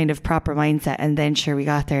in the kind of proper mindset. And then sure, we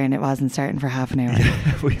got there and it wasn't starting for half an hour.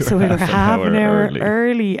 we So we were half an hour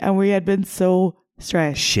early and we had been so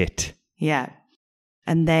stressed. Shit. Yeah.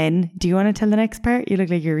 And then, do you want to tell the next part? You look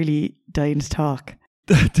like you're really dying to talk.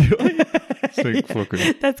 Do I? It's like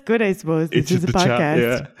fucking... That's good, I suppose. This It's is a the podcast.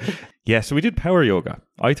 chat, yeah. Yeah, so we did power yoga.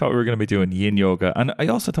 I thought we were going to be doing yin yoga. And I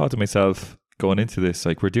also thought to myself, going into this,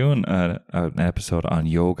 like, we're doing an episode on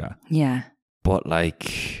yoga. Yeah, But,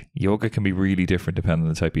 like, yoga can be really different depending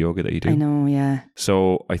on the type of yoga that you do. I know, yeah.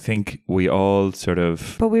 So I think we all sort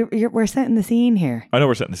of... But we're setting the scene here. I know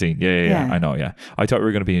we're setting the scene. Yeah. Yeah. I know, yeah. I thought we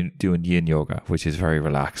were going to be doing yin yoga, which is very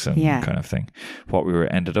relaxing Yeah. kind of thing. What we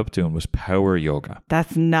ended up doing was power yoga.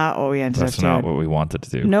 That's not what we ended That's up doing. not what we wanted to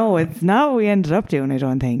do. No, it's not what we ended up doing, I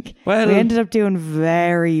don't think. Well... We ended up doing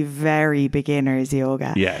very, very beginners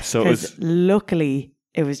yoga. Yeah, so it Because was... luckily,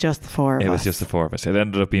 it was just the four of us. It was just the four of us. It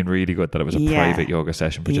ended up being really good that it was a Yeah. private yoga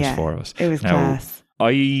session for just four of us. It was Now, class.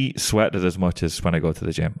 I sweated as much as when I go to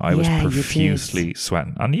the gym. I was Yeah, you did. profusely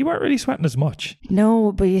sweating. And you weren't really sweating as much.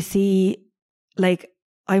 No, but you see, like,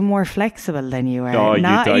 I'm more flexible than you are. Oh,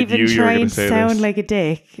 Not I even knew you were trying gonna to say sound this. like a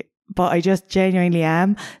dick, but I just genuinely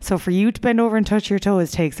am. So for you to bend over and touch your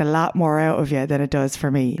toes takes a lot more out of you than it does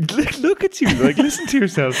for me. Look at you. Like, listen to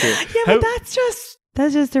yourself here. Yeah, but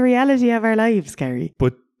that's just the reality of our lives, Gary.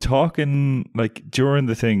 But talking, like, during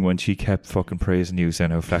the thing when she kept fucking praising you,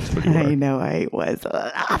 saying how flexible you were. I know I was.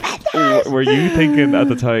 Were you thinking at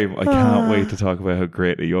the time, I can't wait to talk about how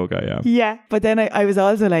great at yoga I am? Yeah, but then I was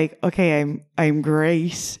also like, okay, I'm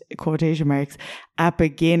great, quotation marks, at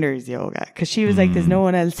beginners yoga. Because she was like, there's no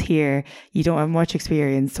one else here. You don't have much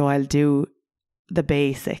experience, so I'll do the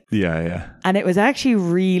basic. Yeah. And it was actually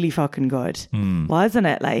really fucking good, wasn't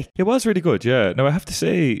it? Like, It was really good, yeah. Now, I have to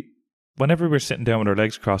say, whenever we were sitting down with our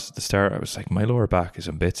legs crossed at the start, I was like, my lower back is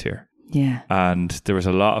in bits here. yeah, And there was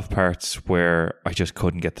a lot of parts where I just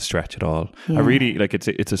couldn't get the stretch at all. Yeah. I really, like, it's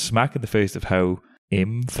a smack in the face of how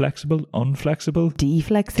inflexible, unflexible,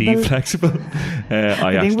 deflexible.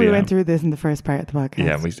 I I think we am. went through this in the first part of the podcast.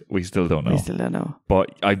 Yeah, we still don't know. We still don't know. But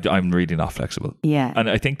I'm really not flexible. Yeah, And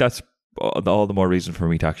I think that's all the more reason for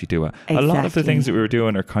me to actually do it. Exactly. A lot of the things that we were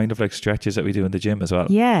doing are kind of like stretches that we do in the gym as well.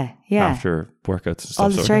 Yeah. After workouts and stuff. All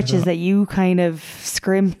the stretches that you kind of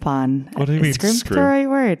scrimp on. What do you mean? Scrimp's the right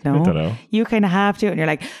word? No. I don't know. You kind of have to, and you're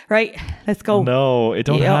like, right, let's go. No, it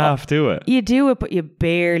don't have to do it. You do it, but you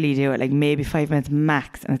barely do it. Like maybe 5 minutes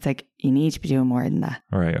max, and it's like you need to be doing more than that.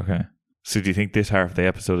 All right. Okay. So do you think this half of the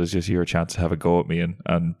episode is just your chance to have a go at me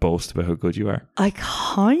and boast about how good you are? I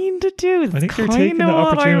kind of do. It's I think you're kind taking of the what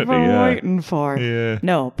opportunity. I'm waiting for. Yeah.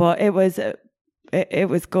 No, but it was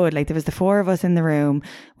good. Like there was the 4 of us in the room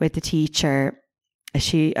with the teacher. I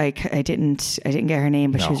didn't get her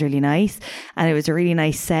name, but she was really nice, and it was a really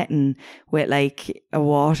nice setting with like a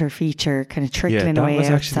water feature kind of trickling away outside.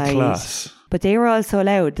 That was actually class. But they were all so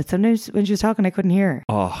loud that sometimes when she was talking, I couldn't hear her.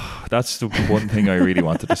 Oh, that's the one thing I really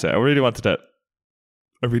wanted to say. I really wanted to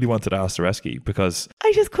ask the rescue because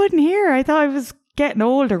I just couldn't hear her. I thought I was getting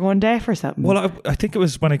old or going deaf or something. Well, I think it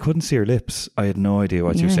was when I couldn't see her lips. I had no idea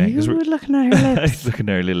what you were saying. You were looking at her lips. I was looking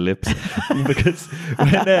at her little lips. Because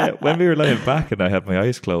when we were lying back and I had my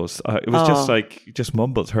eyes closed, it was just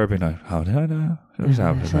mumbles. Her being like, how did I know? I was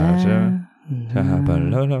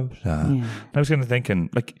kind of thinking,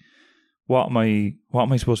 like, what am I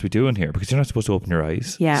supposed to be doing here? Because you're not supposed to open your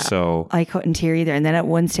eyes. Yeah. So I couldn't hear either. And then at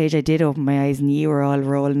one stage I did open my eyes and you were all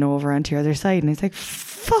rolling over onto your other side. And I was like,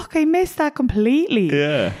 fuck, I missed that completely.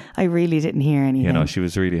 Yeah. I really didn't hear anything. You know, she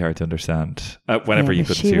was really hard to understand whenever you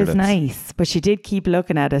couldn't see her lips. She was nice, but she did keep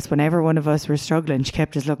looking at us whenever one of us were struggling. She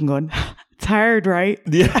kept just looking going, it's hard, right?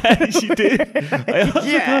 Yeah, she did. I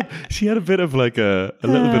also thought she had a bit of like a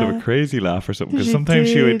little bit of a crazy laugh or something. Because sometimes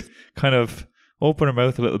she would kind of open her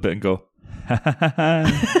mouth a little bit and go,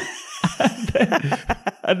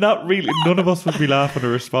 and not really, none of us would be laughing or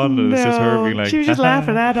responding. It's just her being like, she was just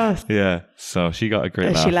laughing at us. Yeah, so she got a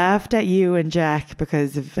great laugh. She laughed at you and Jack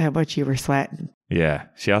because of how much you were sweating. Yeah,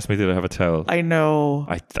 she asked me, did I have a towel? I know.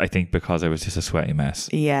 I think because I was just a sweaty mess.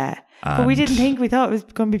 Yeah, but we didn't think. We thought it was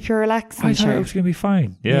going to be pure relaxing. I thought it was going to be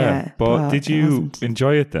fine. Yeah, but did you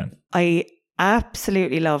enjoy it then? I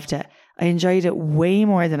absolutely loved it. I enjoyed it way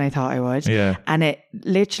more than I thought I would. Yeah. And it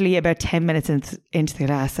literally about 10 minutes into the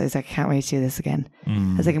class, I was like, I can't wait to do this again.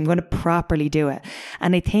 I was like, I'm going to properly do it.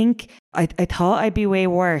 And I think I thought I'd be way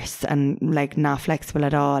worse and like not flexible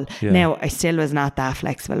at all. Yeah. Now, I still was not that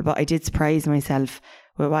flexible, but I did surprise myself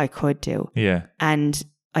with what I could do. Yeah. And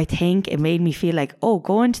I think it made me feel like,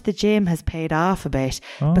 going to the gym has paid off a bit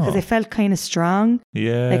because I felt kind of strong.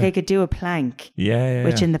 Yeah. Like I could do a plank. Yeah.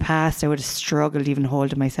 Which in the past I would have struggled even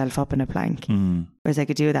holding myself up in a plank. Whereas I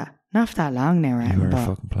could do that. Not for that long now, right? You were a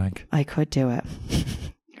fucking plank. I could do it.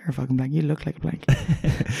 You're a fucking plank. You look like a plank.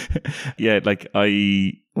 Yeah, like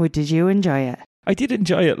did you enjoy it? I did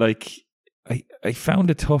enjoy it. Like I found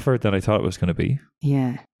it tougher than I thought it was going to be.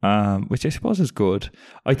 Yeah. Which I suppose is good.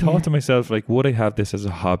 I thought to myself, like, would I have this as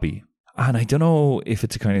a hobby? And I don't know if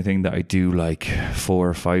it's the kind of thing that I do like 4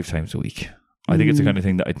 or 5 times a week. I think it's the kind of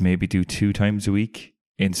thing that I'd maybe do 2 times a week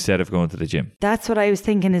instead of going to the gym. That's what I was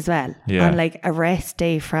thinking as well. Yeah. On like a rest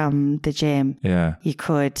day from the gym, you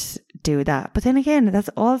could do that. But then again, that's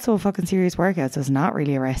also a fucking serious workout, so it's not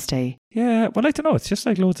really a rest day. Yeah, well, I don't know. It's just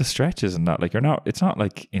like loads of stretches and that. Like it's not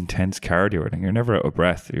like intense cardio or anything. You're never out of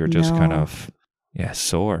breath. You're just kind of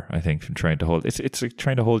sore, I think, from trying to hold. It's like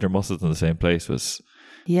trying to hold your muscles in the same place was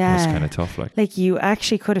kind of tough. Like you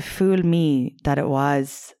actually could have fooled me that it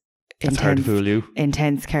was it's hard to fool you.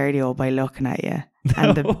 Intense cardio by looking at you.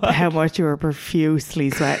 And how much you were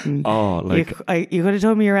profusely sweating. Oh, like you could have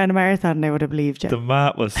told me you ran a marathon and I would have believed you. The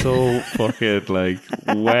mat was so fucking like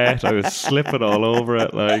wet. I was slipping all over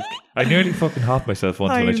it. Like I nearly fucking hopped myself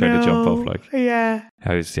once when I tried to jump up. Like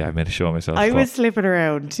I made a show of myself. I was slipping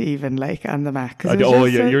around even like on the mat.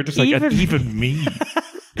 You're just like even me.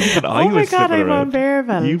 Even I was my God, I'm around.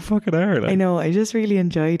 unbearable. You fucking are. Like. I know. I just really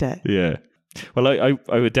enjoyed it. Yeah. Well, I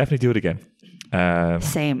would definitely do it again.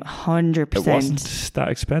 Same, 100%. It wasn't that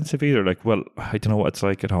expensive either. Like, well, I don't know what it's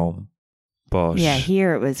like at home, but yeah,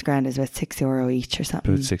 here it was grand. It was about €6 each or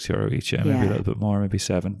something. About €6 each, maybe a little bit more, maybe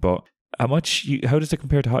 7. But how does it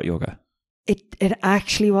compare to hot yoga? It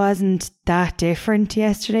actually wasn't that different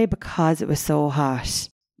yesterday because it was so hot.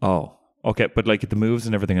 Oh, okay, but like the moves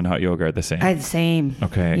and everything in hot yoga are the same. Are the same.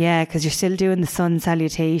 Okay. Yeah, because you're still doing the sun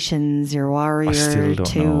salutations, your warrior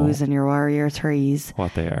 2s and your warrior 3s.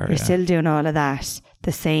 What they are. You're still doing all of that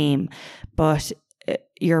the same, but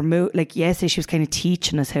your yesterday she was kind of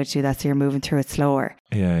teaching us how to do that, so you're moving through it slower.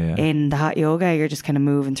 Yeah. In the hot yoga, you're just kind of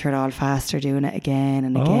moving through it all faster, doing it again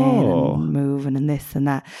and again and moving and this and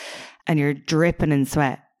that, and you're dripping in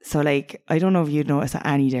sweat. So like, I don't know if you'd notice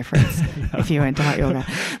any difference if you went to hot yoga.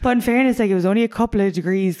 But in fairness, like it was only a couple of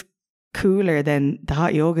degrees cooler than the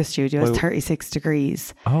hot yoga studio. It was 36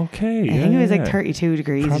 degrees. Okay. I think it was like 32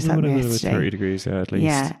 degrees Probably or something would have yesterday. been 30 degrees, yeah, at least.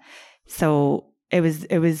 Yeah. So it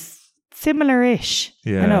was similar-ish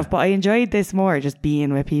enough, but I enjoyed this more, just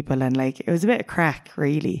being with people, and like it was a bit of crack,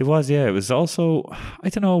 really. It was, yeah. It was also, I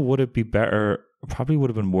don't know, would it be better? Probably would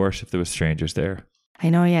have been worse if there was strangers there. I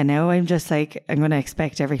know, yeah. Now I'm just like, I'm going to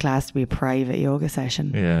expect every class to be a private yoga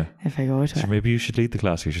session. Yeah. If I go to So it. maybe you should lead the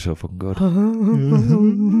class because you're so fucking good.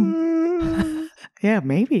 Yeah,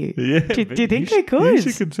 maybe. Yeah. Do you think I could? You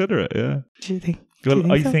should consider it, yeah. Do you think?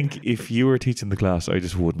 Well, I so? think if you were teaching the class, I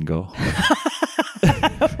just wouldn't go.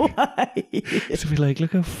 Why? To be like,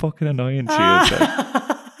 look how fucking annoying she is.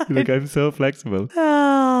 Like, I'm so flexible.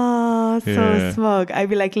 Oh, so Yeah. smug. I'd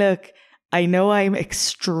be like, look, I know I'm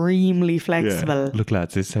extremely flexible. Yeah. Look,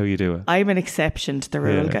 lads, this is how you do it. I'm an exception to the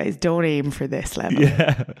rule, Yeah. guys. Don't aim for this level.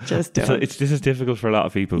 Yeah. Just So don't. this is difficult for a lot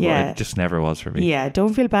of people, Yeah. but it just never was for me. Yeah,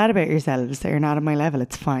 don't feel bad about yourselves that you're not on my level.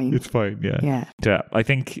 It's fine. It's fine, yeah. Yeah. Yeah, I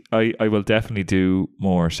think I will definitely do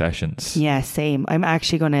more sessions. Yeah, same. I'm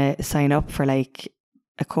actually going to sign up for like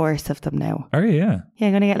a course of them now. Oh, yeah. Yeah,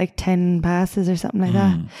 I'm going to get like 10 passes or something like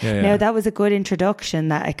that. Yeah, Now, that was a good introduction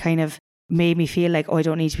that it kind of made me feel like, oh, I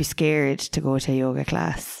don't need to be scared to go to a yoga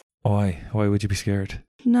class. Why? Why would you be scared?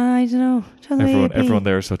 No, I don't know. Just the way you'd be. Everyone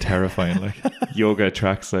there is so terrifying. Like, yoga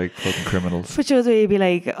attracts like fucking criminals. But just where you'd be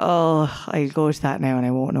like, oh, I'll go to that now and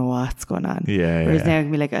I won't know what's going on. Yeah. Whereas now I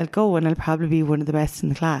can be like, I'll go and I'll probably be one of the best in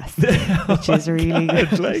the class, which is really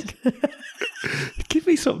good. Like, give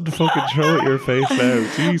me something to fucking throw at your face now.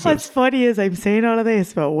 Jesus. What's funny is I'm saying all of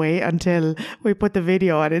this, but wait until we put the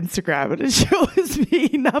video on Instagram and it shows me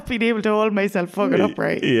not being able to hold myself fucking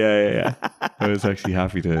upright. Yeah. I was actually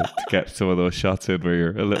happy to get some of those shots in where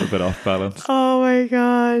you're a little bit off balance. Oh my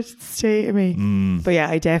God, stay to me. But yeah,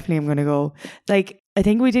 I definitely am going to go. Like, I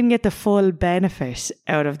think we didn't get the full benefit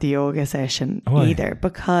out of the yoga session either,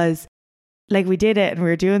 because like we did it and we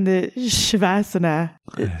were doing the Shavasana.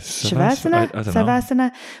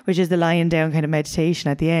 Savasana, which is the lying down kind of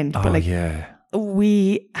meditation at the end. Oh, but like, yeah.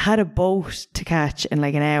 we had a boat to catch in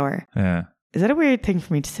like an hour. Yeah. Is that a weird thing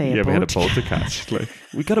for me to say? Yeah, we had a boat to catch. Like,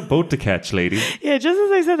 we got a boat to catch, lady. Yeah, just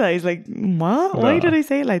as I said that, he's like, what? Why did I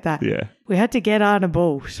say it like that? Yeah. We had to get on a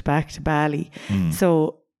boat back to Bali.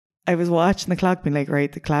 So I was watching the clock being like,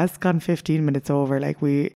 right, the class gone 15 minutes over. Like,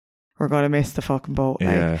 we're going to miss the fucking boat.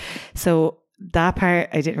 Yeah. Like, so that part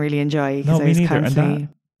I didn't really enjoy because No, I was me neither. constantly... And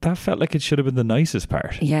that felt like it should have been the nicest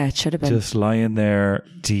part. Yeah, it should have been. Just lying there,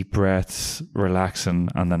 deep breaths, relaxing,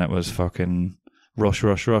 and then it was fucking rush.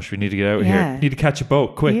 We need to get out of here. Need to catch a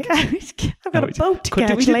boat, quick. Yeah, I've got a boat to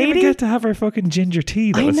catch, we didn't lady. even get to have our fucking ginger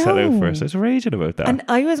tea that was set out for us. I was raging about that. And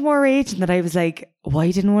I was more raging that I was like,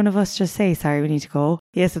 why didn't one of us just say, sorry, we need to go?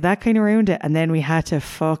 Yeah, so that kind of ruined it. And then we had to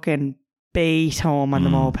fucking bait home on the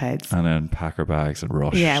mopeds. And then pack our bags and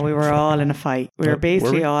rush. Yeah, we were all in a fight. We were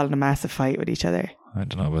basically all in a massive fight with each other. I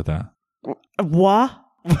don't know about that. What?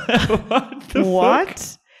 What the What?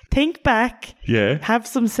 fuck? Think back. Yeah. Have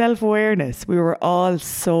some self-awareness. We were all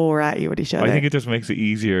so ratty with each other. I think it just makes it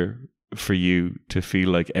easier for you to feel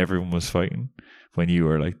like everyone was fighting when you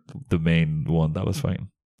were like the main one that was fighting.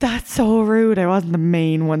 That's so rude. I wasn't the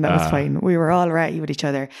main one that was fighting. We were all ratty with each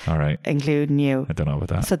other. All right. Including you. I don't know about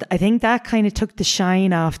that. So I think that kind of took the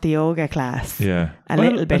shine off the yoga class. Yeah. A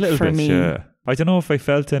little bit for me. Yeah. I don't know if I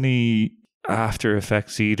felt any after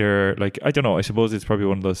effects either. Like, I don't know. I suppose it's probably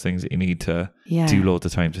one of those things that you need to do loads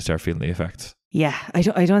of time to start feeling the effects. Yeah. I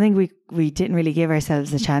don't think we didn't really give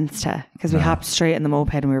ourselves a chance to, because we hopped straight on the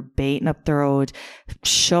moped and we were baiting up the road,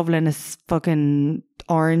 shoveling this fucking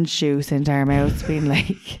orange juice into our mouths, being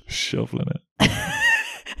like... Shoveling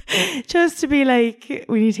it. Just to be like,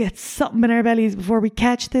 we need to get something in our bellies before we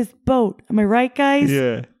catch this boat. Am I right, guys?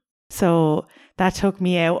 Yeah. So that took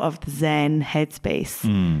me out of the Zen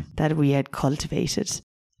headspace that we had cultivated.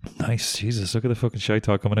 Nice. Jesus, look at the fucking shite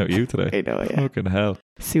talk coming out of you today. I know, yeah. Fucking hell.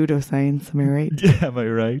 Pseudoscience, am I right? Yeah, am I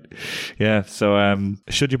right? Yeah, so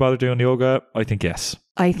should you bother doing yoga? I think yes.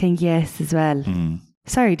 I think yes as well.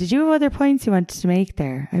 Sorry, did you have other points you wanted to make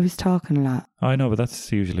there? I was talking a lot. I know, but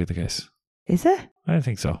that's usually the case. Is it? I don't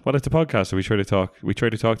think so. Well, it's a podcast, so we try to talk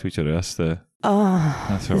to each other. That's what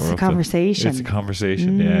it's a conversation. It's a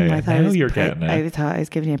conversation, yeah. I thought I know you're getting it. I thought I was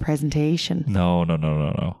giving you a presentation. No.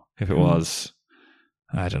 If it was,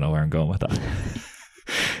 I don't know where I'm going with that.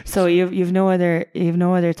 So you've no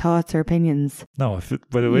other thoughts or opinions? No,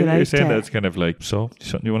 by the way you're saying that, it's kind of like, so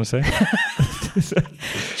something you want to say?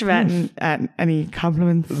 Any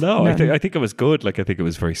compliments? No, I think it was good. Like, I think it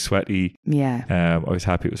was very sweaty. Yeah. I was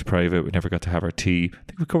happy it was private. We never got to have our tea. I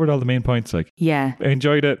think we covered all the main points. Like, yeah, I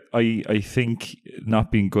enjoyed it. I think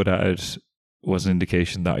not being good at it was an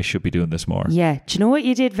indication that I should be doing this more. Yeah. Do you know what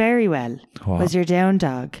you did very well? What? Was your down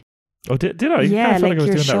dog. Oh, did I? Yeah, I felt like I was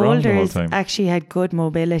your doing that wrong the whole shoulders time. actually had good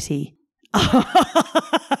mobility. The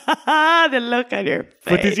look on your face.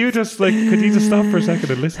 But did you just could you just stop for a second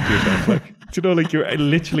and listen to yourself? Do you know, you're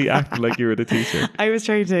literally acting like you were the teacher. I was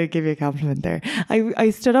trying to give you a compliment there. I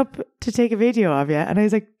stood up to take a video of you and I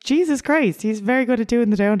was like, Jesus Christ, he's very good at doing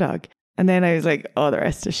the down dog. And then I was like, oh, the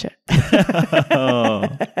rest is shit. Oh,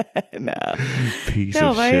 no. Piece No,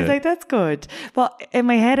 of but shit. I was like, that's good. But in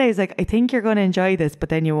my head, I was like, I think you're going to enjoy this, but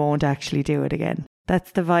then you won't actually do it again.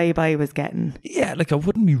 That's the vibe I was getting. Yeah, I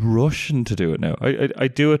wouldn't be rushing to do it now. I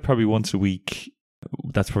do it probably once a week.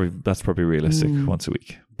 That's probably realistic, once a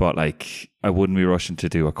week. But I wouldn't be rushing to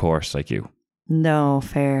do a course like you. No,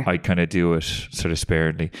 fair. I kind of do it sort of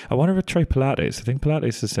sparingly. I want to try Pilates. I think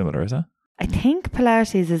Pilates is similar, is it? I think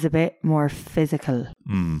Pilates is a bit more physical.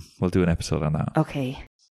 We'll do an episode on that. Okay.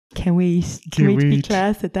 Can we be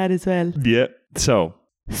class at that as well? Yeah. So,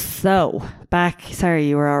 back. Sorry,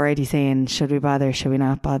 you were already saying, should we bother? Should we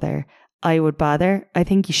not bother? I would bother. I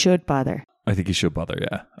think you should bother. I think you should bother,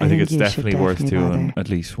 yeah. I think it's definitely worth doing at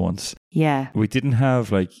least once. Yeah. We didn't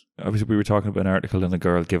have, obviously we were talking about an article in a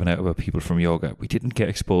girl giving out about people from yoga. We didn't get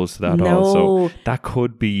exposed to that at all. So that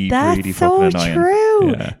could be really fucking annoying. That's so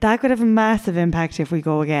true. Yeah. That could have a massive impact if we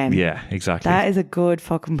go again. Yeah, exactly. That is a good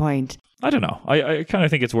fucking point. I don't know. I kind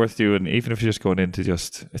of think it's worth doing, even if you're just going into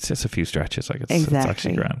it's just a few stretches. It's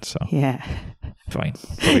actually grand. So yeah. Fine.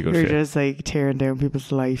 Probably good. You're just tearing down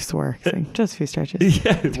people's life's work. Just a few stretches.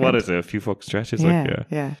 Yeah. What is it? A few fucking stretches?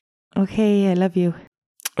 Yeah. Okay, I love you.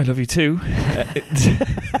 I love you too.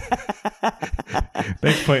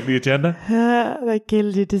 Next point on the agenda. That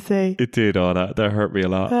killed you to say. It did. Oh, that hurt me a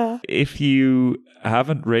lot. If you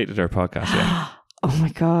haven't rated our podcast yet. Oh my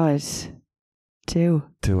God. Do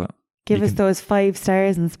it. Give us those 5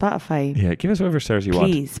 stars on Spotify. Yeah, give us whatever stars you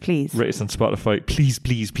want. Please. Rate us on Spotify. Please,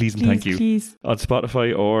 and thank you. Please. On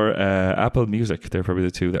Spotify or Apple Music. They're probably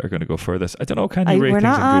the two that are going to go furthest. I don't know, can you rate we're things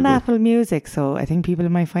not on Google? Apple Music, so I think people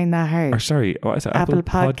might find that hard. Or sorry, what is it? Apple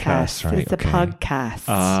Podcasts. Right, it's a podcast.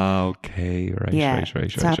 Ah, okay. Right.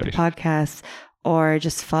 Apple Podcasts. Or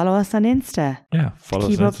just follow us on Insta. Yeah, follow us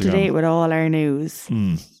on Instagram. Keep up to date with all our news.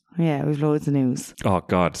 Yeah, we've loads of news. Oh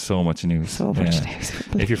God, so much news. News.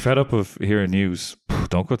 If you're fed up of hearing news,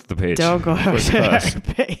 don't go to the page. Don't go to our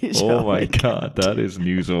page. Oh my God, that is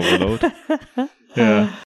news overload.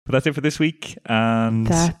 Yeah. But that's it for this week. And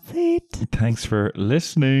that's it. Thanks for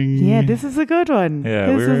listening. Yeah, this is a good one. Yeah,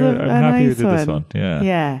 I'm happy we did this one.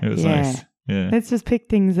 Yeah. It was nice. Yeah. Let's just pick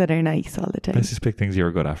things that are nice all the time. Let's just pick things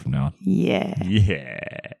you're good at from now on. Yeah.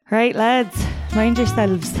 Right, lads. Mind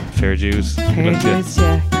yourselves. Fair dues. Fair dues,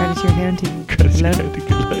 yeah. Credit your county. Credit your county.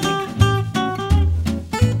 Good luck.